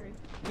contrary.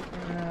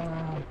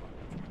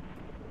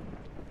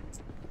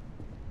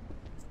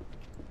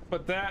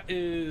 But that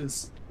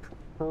is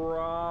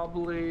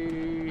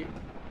probably...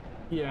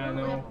 Yeah,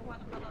 no.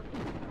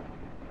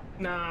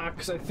 Nah,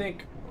 because I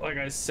think, like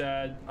I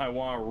said, I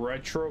want a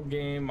retro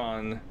game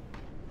on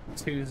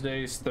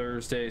Tuesdays,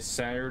 Thursdays,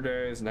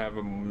 Saturdays, and have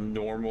a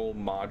normal,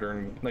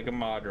 modern, like a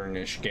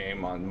modern-ish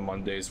game on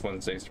Mondays,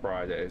 Wednesdays,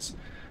 Fridays.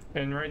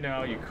 And right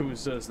now,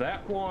 Yakuza's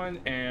that one,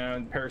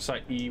 and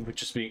Parasite Eve,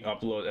 which is being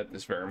uploaded at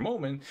this very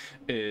moment,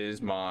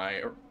 is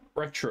my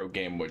retro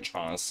game, which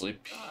honestly,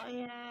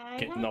 Yeah, I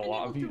getting haven't a been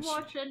lot able of to views.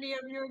 watch any of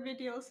your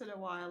videos in a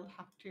while.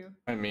 Have to,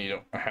 I mean, you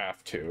don't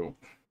have to.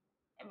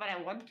 but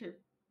I want to.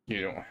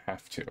 You don't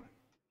have to.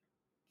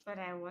 But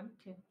I want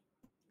to.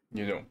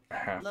 You don't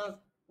have to. Look,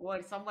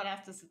 what? Someone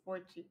has to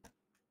support you.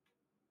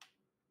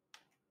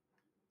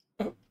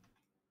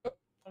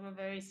 I'm a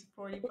very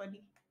supportive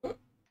bunny.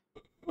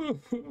 What?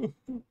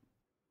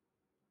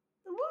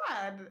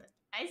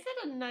 I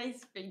said a nice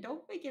thing.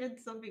 Don't make it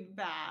into something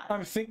bad.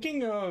 I'm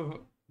thinking of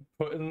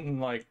putting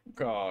like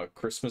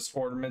Christmas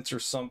ornaments or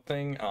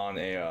something on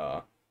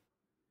a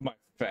my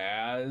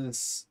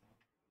Faz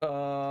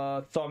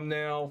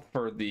thumbnail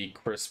for the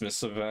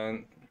Christmas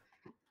event.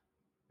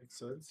 Makes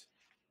sense.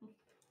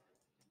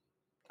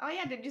 Oh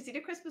yeah, did you see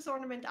the Christmas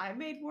ornament I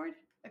made, Ward?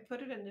 I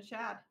put it in the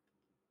chat.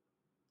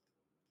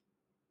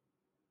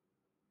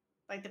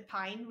 Like the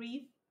pine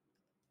wreath.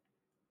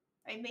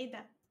 I made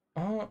that.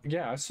 Oh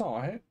yeah, I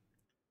saw it.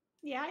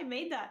 Yeah, I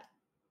made that.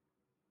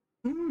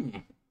 Are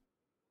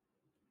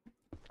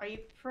you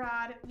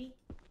proud of me?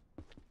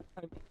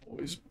 I'm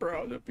always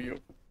proud of you.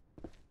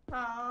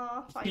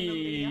 Oh,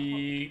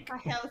 finally a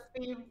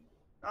healthy.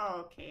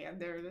 Oh, okay, and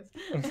there it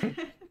is.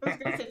 I was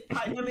gonna say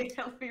finally a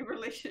healthy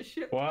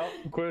relationship. Well,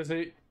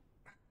 Quizzy,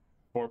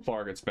 before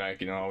Plar gets back,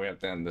 you know we have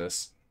to end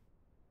this.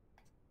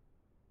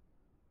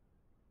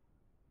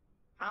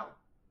 How?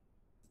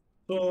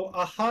 So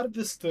a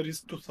harvester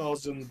is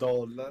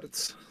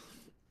 $2,000.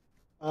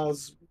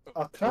 As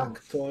a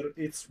tractor,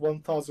 it's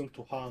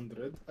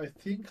 1,200. I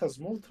think a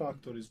small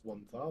tractor is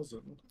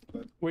 1,000.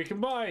 But We can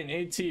buy an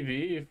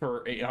ATV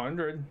for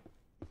 800.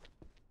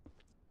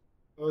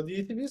 the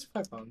ATV is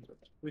 500.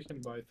 We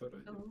can buy it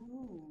already.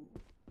 Ooh.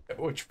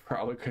 Which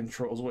probably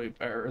controls way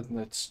better than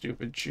that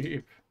stupid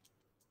Jeep.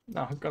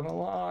 Not gonna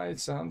lie, it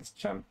sounds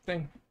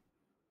tempting.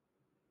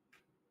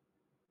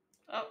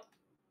 Oh,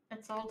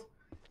 it's all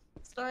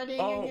starting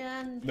Oh,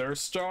 again. they're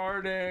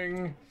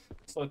starting.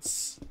 So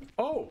let's.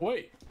 Oh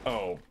wait.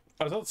 Oh,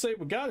 I was about to say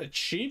we got an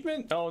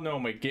achievement. Oh no,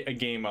 my a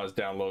game I was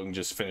downloading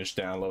just finished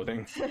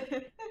downloading.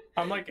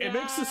 I'm like, it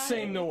makes the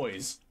same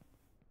noise.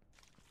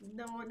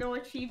 No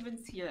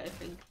achievements here, I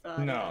think.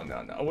 But, No.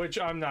 Which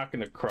I'm not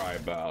gonna cry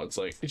about. It's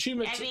like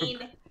achievements. I mean,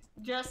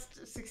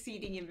 just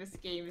succeeding in this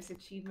game is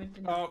achievement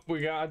enough. Oh,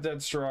 we got a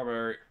dead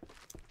strawberry.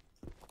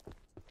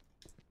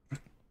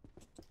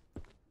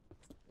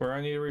 Where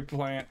I need to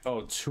replant.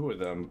 Oh, 2 of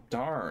them.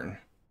 Darn.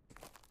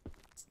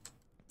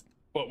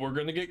 But we're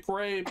gonna get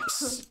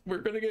grapes. We're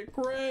gonna get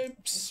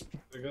grapes.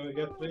 They're gonna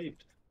get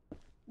raped.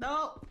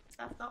 No,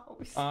 that's not what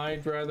we said.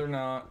 I'd rather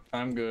not.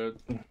 I'm good.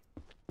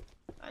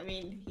 I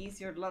mean,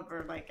 he's your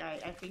lover. Like, I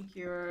think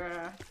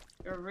your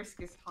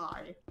risk is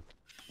high.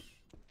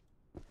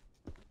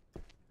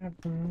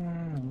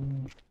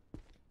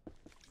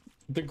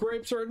 The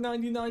grapes are at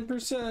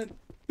 99%.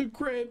 The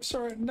grapes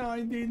are at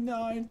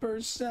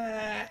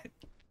 99%.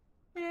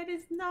 It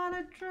is not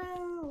a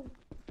drill.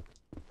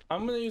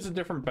 I'm gonna use a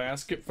different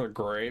basket for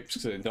grapes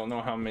because I don't know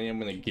how many I'm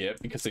gonna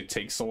get because they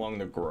take so long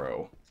to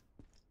grow.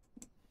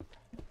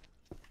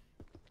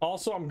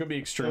 Also, I'm gonna be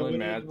extremely we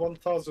mad. need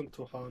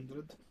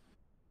 1,200.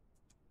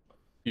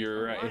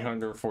 You're at Alright.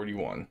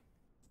 841.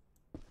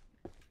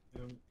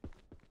 Yeah.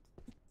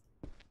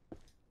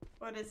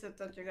 What is it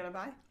that you're gonna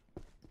buy?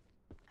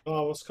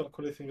 Oh, I was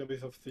calculating a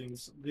bit of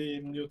things. The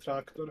new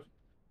tractor.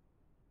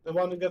 The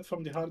one you get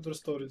from the hardware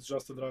store is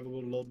just a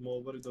drivable load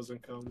mower. It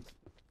doesn't count.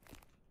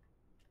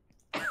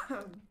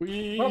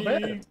 We Not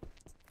bad.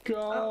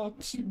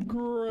 got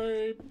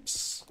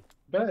grapes.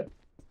 Bad.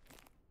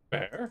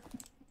 Bear?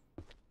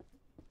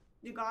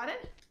 You got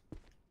it?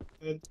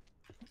 And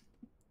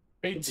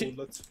 18.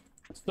 bullets.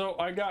 So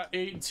I got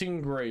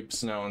 18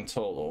 grapes now in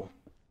total.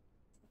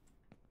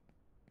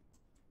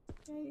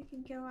 Yeah, you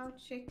can go out,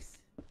 chicks.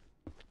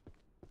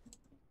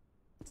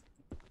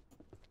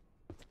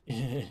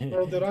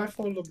 Well, the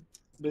rifle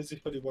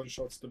basically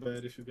one-shots the bear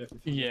if you get it.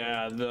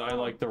 Yeah, I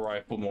like the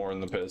rifle more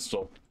than the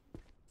pistol.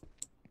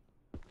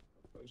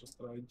 I just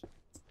tried.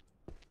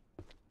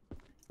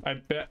 I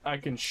bet I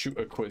can shoot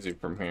a Quizzy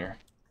from here.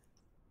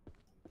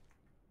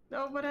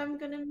 No, but I'm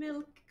gonna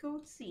milk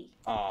Goatsy.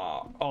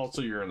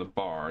 Also you're in the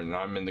barn and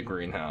I'm in the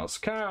greenhouse.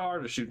 Kinda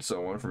hard to shoot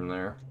someone from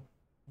there.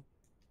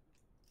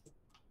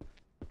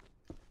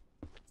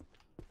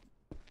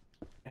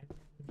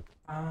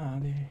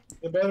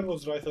 The bear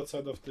was right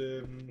outside of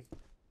the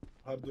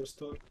hardware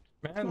store.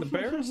 Man, the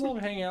bears love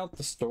hanging out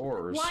the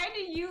stores. Why do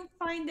you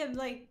find them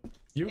like?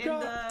 You in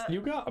got the-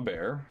 you got a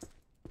bear.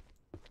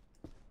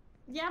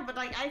 Yeah, but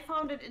like I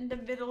found it in the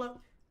middle of.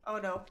 Oh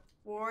no,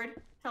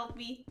 Ward, help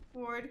me,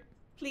 Ward,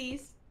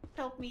 please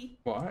help me,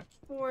 What?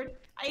 Ward.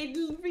 I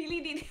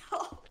really need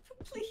help.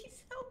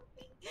 Please help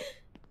me.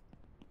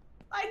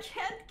 I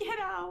can't get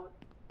out.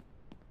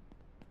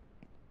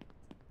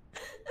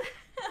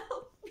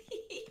 Help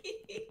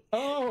me.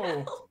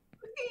 Oh.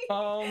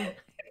 Help me.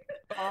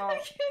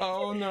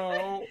 Oh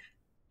no.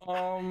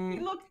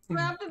 Look,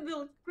 grab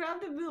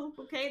the milk,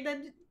 okay?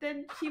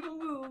 Then she will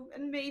move,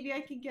 and maybe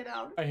I can get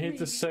out. I hate to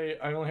Maybe. say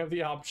I don't have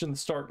the option to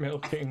start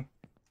milking.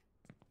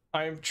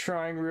 I'm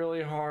trying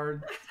really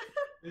hard.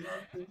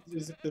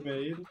 Is it the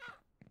mail?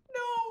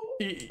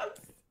 No. E- I'm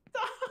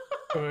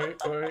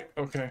stuck. Wait,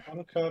 okay.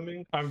 I'm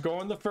coming. I'm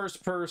going the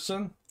first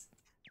person.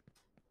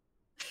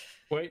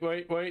 Wait.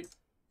 Okay.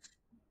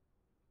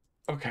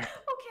 Okay.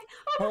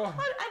 Oh.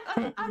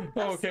 I'm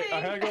Okay, I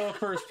had to go safe. the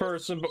first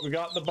person, but we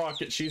got the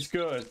bucket. She's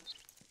good.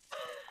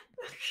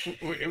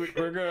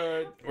 We're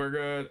good. We're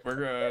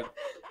good.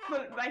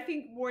 But I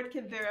think Ward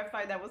can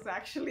verify that was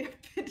actually a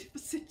bit of a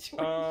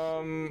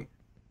situation.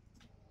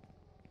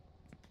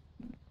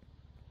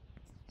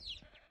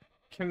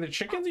 Can the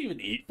chickens even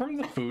eat from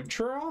the food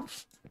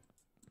trough?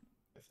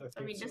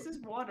 I mean, this is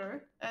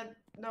water, and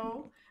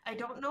no, I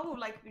don't know.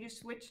 Like you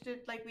switched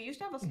it. Like we used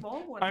to have a small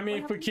one. I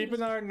mean, What if we happened keep to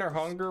an eye on their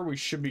hunger, we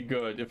should be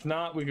good. If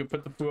not, we could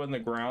put the food on the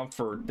ground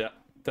for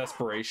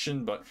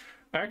desperation. But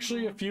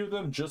actually, a few of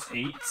them just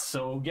ate,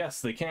 so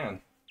yes, they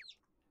can.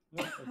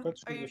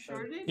 Are you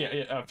sure they?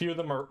 Yeah, a few of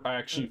them are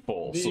actually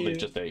full, so they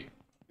just ate.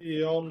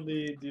 The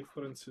only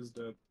difference is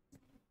that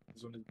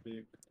it's only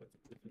big.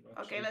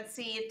 Okay, let's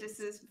see if this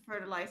is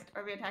fertilized.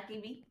 Are we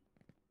attacking me?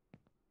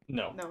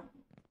 No. No.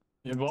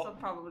 Yeah, So well,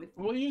 probably.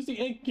 we'll use the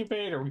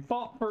incubator. We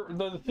fought for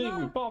the thing.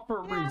 We No, fought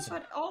for a Yeah, reason.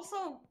 but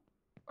also,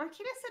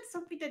 Arkina said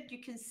something that you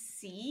can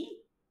see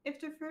if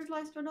they're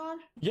fertilized or not.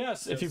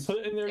 Yes, if you Yes. put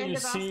it in there, In you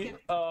the see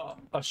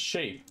a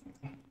shape.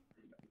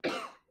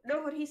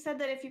 No, but he said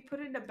that if you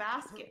put it in a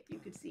basket, you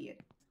could see it.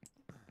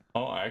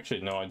 Oh, I actually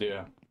had no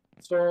idea.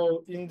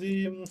 So in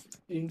the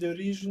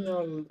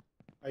original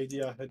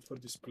idea I had for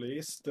this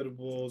place, there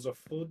was a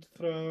food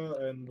tray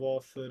and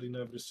water in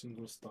every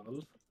single stall.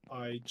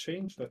 I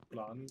changed that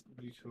plan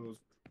because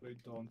they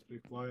don't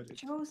require it.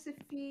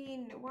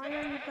 Josephine, why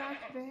are you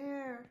back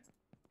there?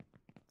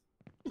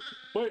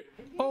 Wait,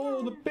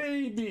 oh, the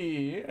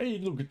baby! Hey,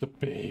 look at the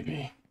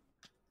baby.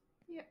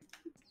 Yeah,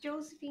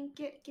 Josephine,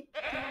 get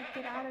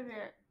out of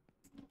there.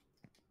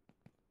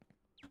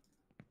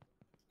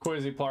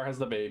 Quiziplar has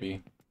the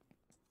baby.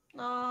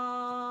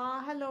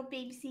 Aw, hello,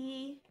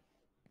 baby.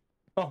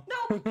 Oh.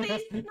 No,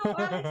 please, no,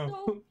 Alex,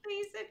 no,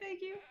 please, I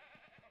beg you.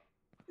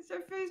 It's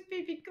our first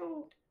baby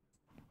goat.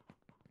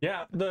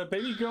 Yeah, the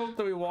baby goat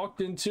that we walked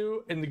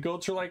into, and the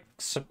goats are like,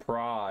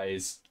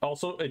 surprise.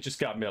 Also, it just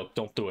got milk.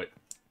 Don't do it.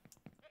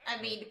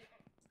 I mean,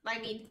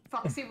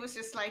 Foxy was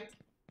just like,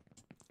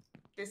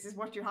 this is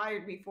what you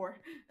hired me for.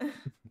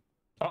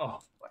 Oh.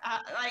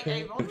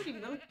 I've already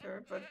milked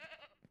her, but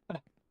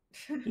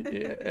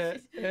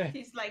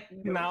he's like,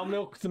 no. Now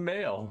milk the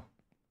male.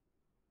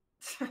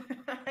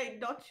 I'm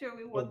not sure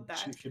we Oh, want that.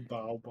 cheeky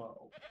bow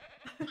bow.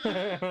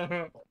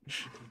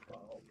 Cheeky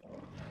bow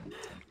bow.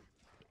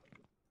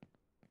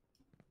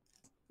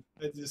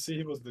 Did you see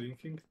he was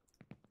drinking?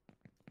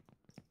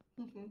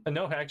 Mhm.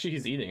 No, actually,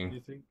 he's eating.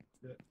 Eating?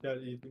 Yeah,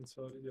 eating,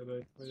 sorry, you're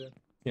right. Oh, yeah.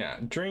 Yeah,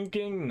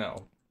 drinking,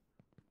 no.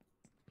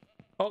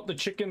 Oh, the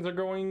chickens are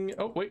going.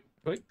 Oh, wait.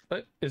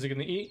 Is it going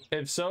to eat?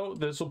 If so,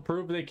 this will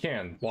prove they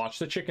can. Watch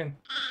the chicken.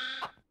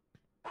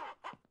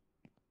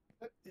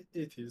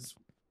 it is.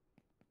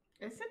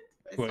 Is it?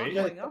 It's Wait. not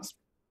Yeah, going up.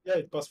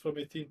 it passed from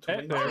 18 to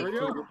Hey, 19. there we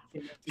go. to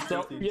 19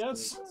 So, to 18,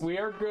 yes, we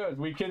are good.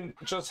 We can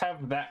just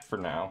have that for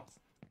now.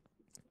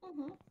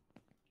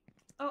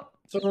 Oh,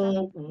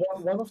 So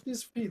one of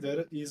these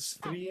feeder is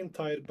 3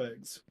 entire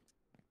bags.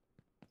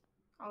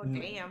 oh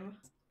damn.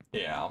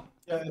 Yeah.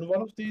 Yeah, and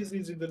one of these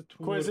is either 2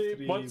 or Quizzy,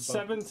 3. what's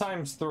 7 buckets.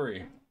 times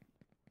 3?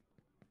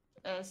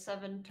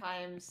 7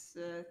 times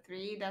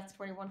 3, that's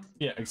 21.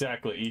 Yeah,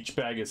 exactly. Each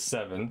bag is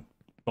 7.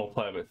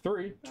 Multiply by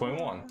 3,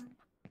 21.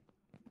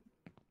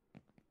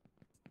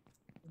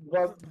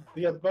 Well,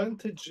 the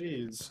advantage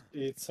is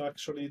it's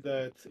actually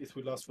that it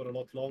will last for a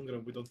lot longer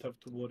and we don't have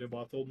to worry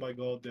about, oh my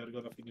god, they're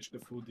gonna finish the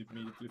food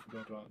immediately if we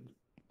don't run.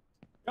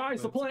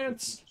 Guys, the That's a good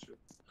plants! feature.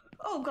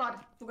 Oh god,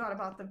 forgot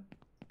about them.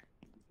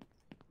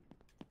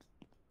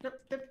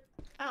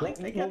 Alex,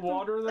 I We'll can't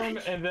water move. them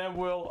and then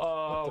we'll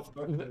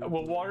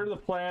water the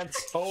plants.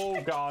 Oh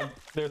god,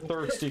 they're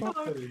thirsty. What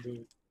can you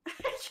do? I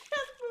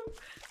can't move.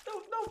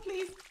 No,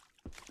 please.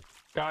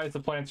 Guys, the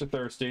plants are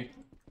thirsty.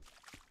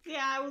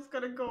 Yeah, I was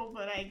gonna go,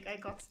 but I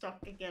got stuck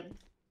again.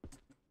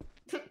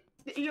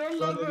 Your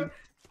lover.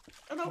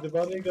 Oh, no. The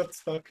bunny got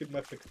stuck in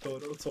my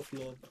pectorals of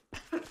love.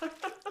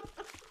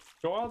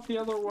 Go out the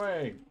other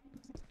way.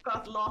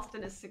 Got lost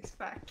in a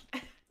 6-pack.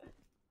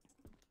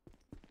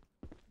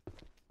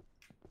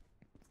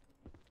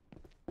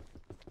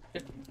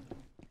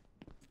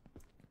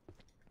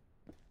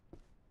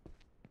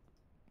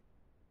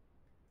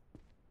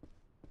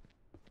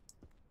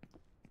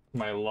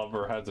 My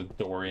lover has a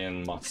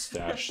Dorian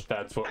mustache.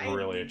 That's what I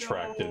really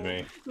attracted know.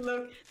 me.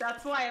 Look,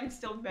 that's why I'm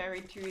still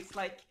married to. It's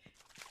like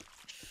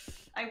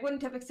I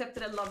wouldn't have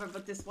accepted a lover,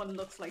 but this one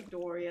looks like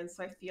Dorian,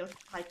 so I feel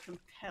like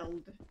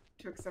compelled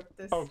to accept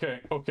this. Okay,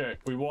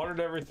 we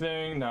watered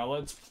everything. Now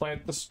let's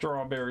plant the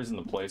strawberries in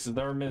the places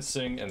that are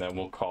missing, and then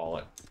we'll call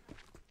it.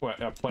 Well,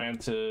 I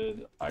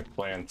planted,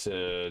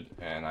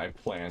 and I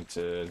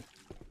planted.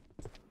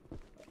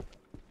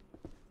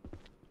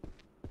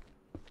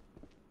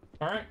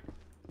 Alright,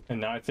 and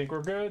now I think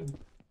we're good.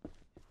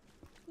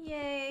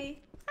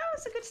 Yay! That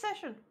was a good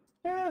session.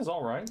 Yeah, it's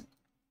alright.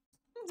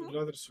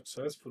 Rather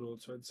successful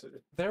also, I'd say.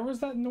 There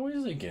was that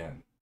noise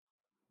again.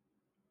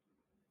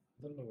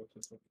 I don't know what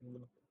you're talking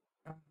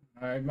about.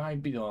 I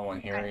might be the only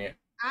one hearing it.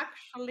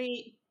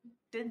 Actually,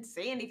 didn't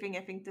say anything, I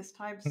think, this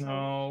time, so...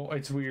 No,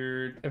 it's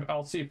weird.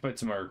 I'll see if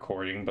it's in my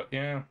recording, but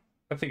yeah,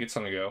 I think it's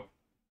gonna go.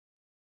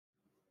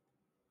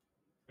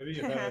 Maybe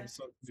you have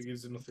something that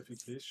gives you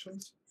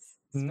notifications.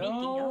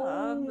 No,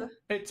 of-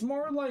 it's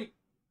more like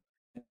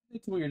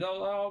it's weird.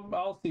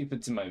 I'll see if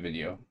it's in my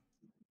video.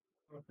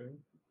 Okay.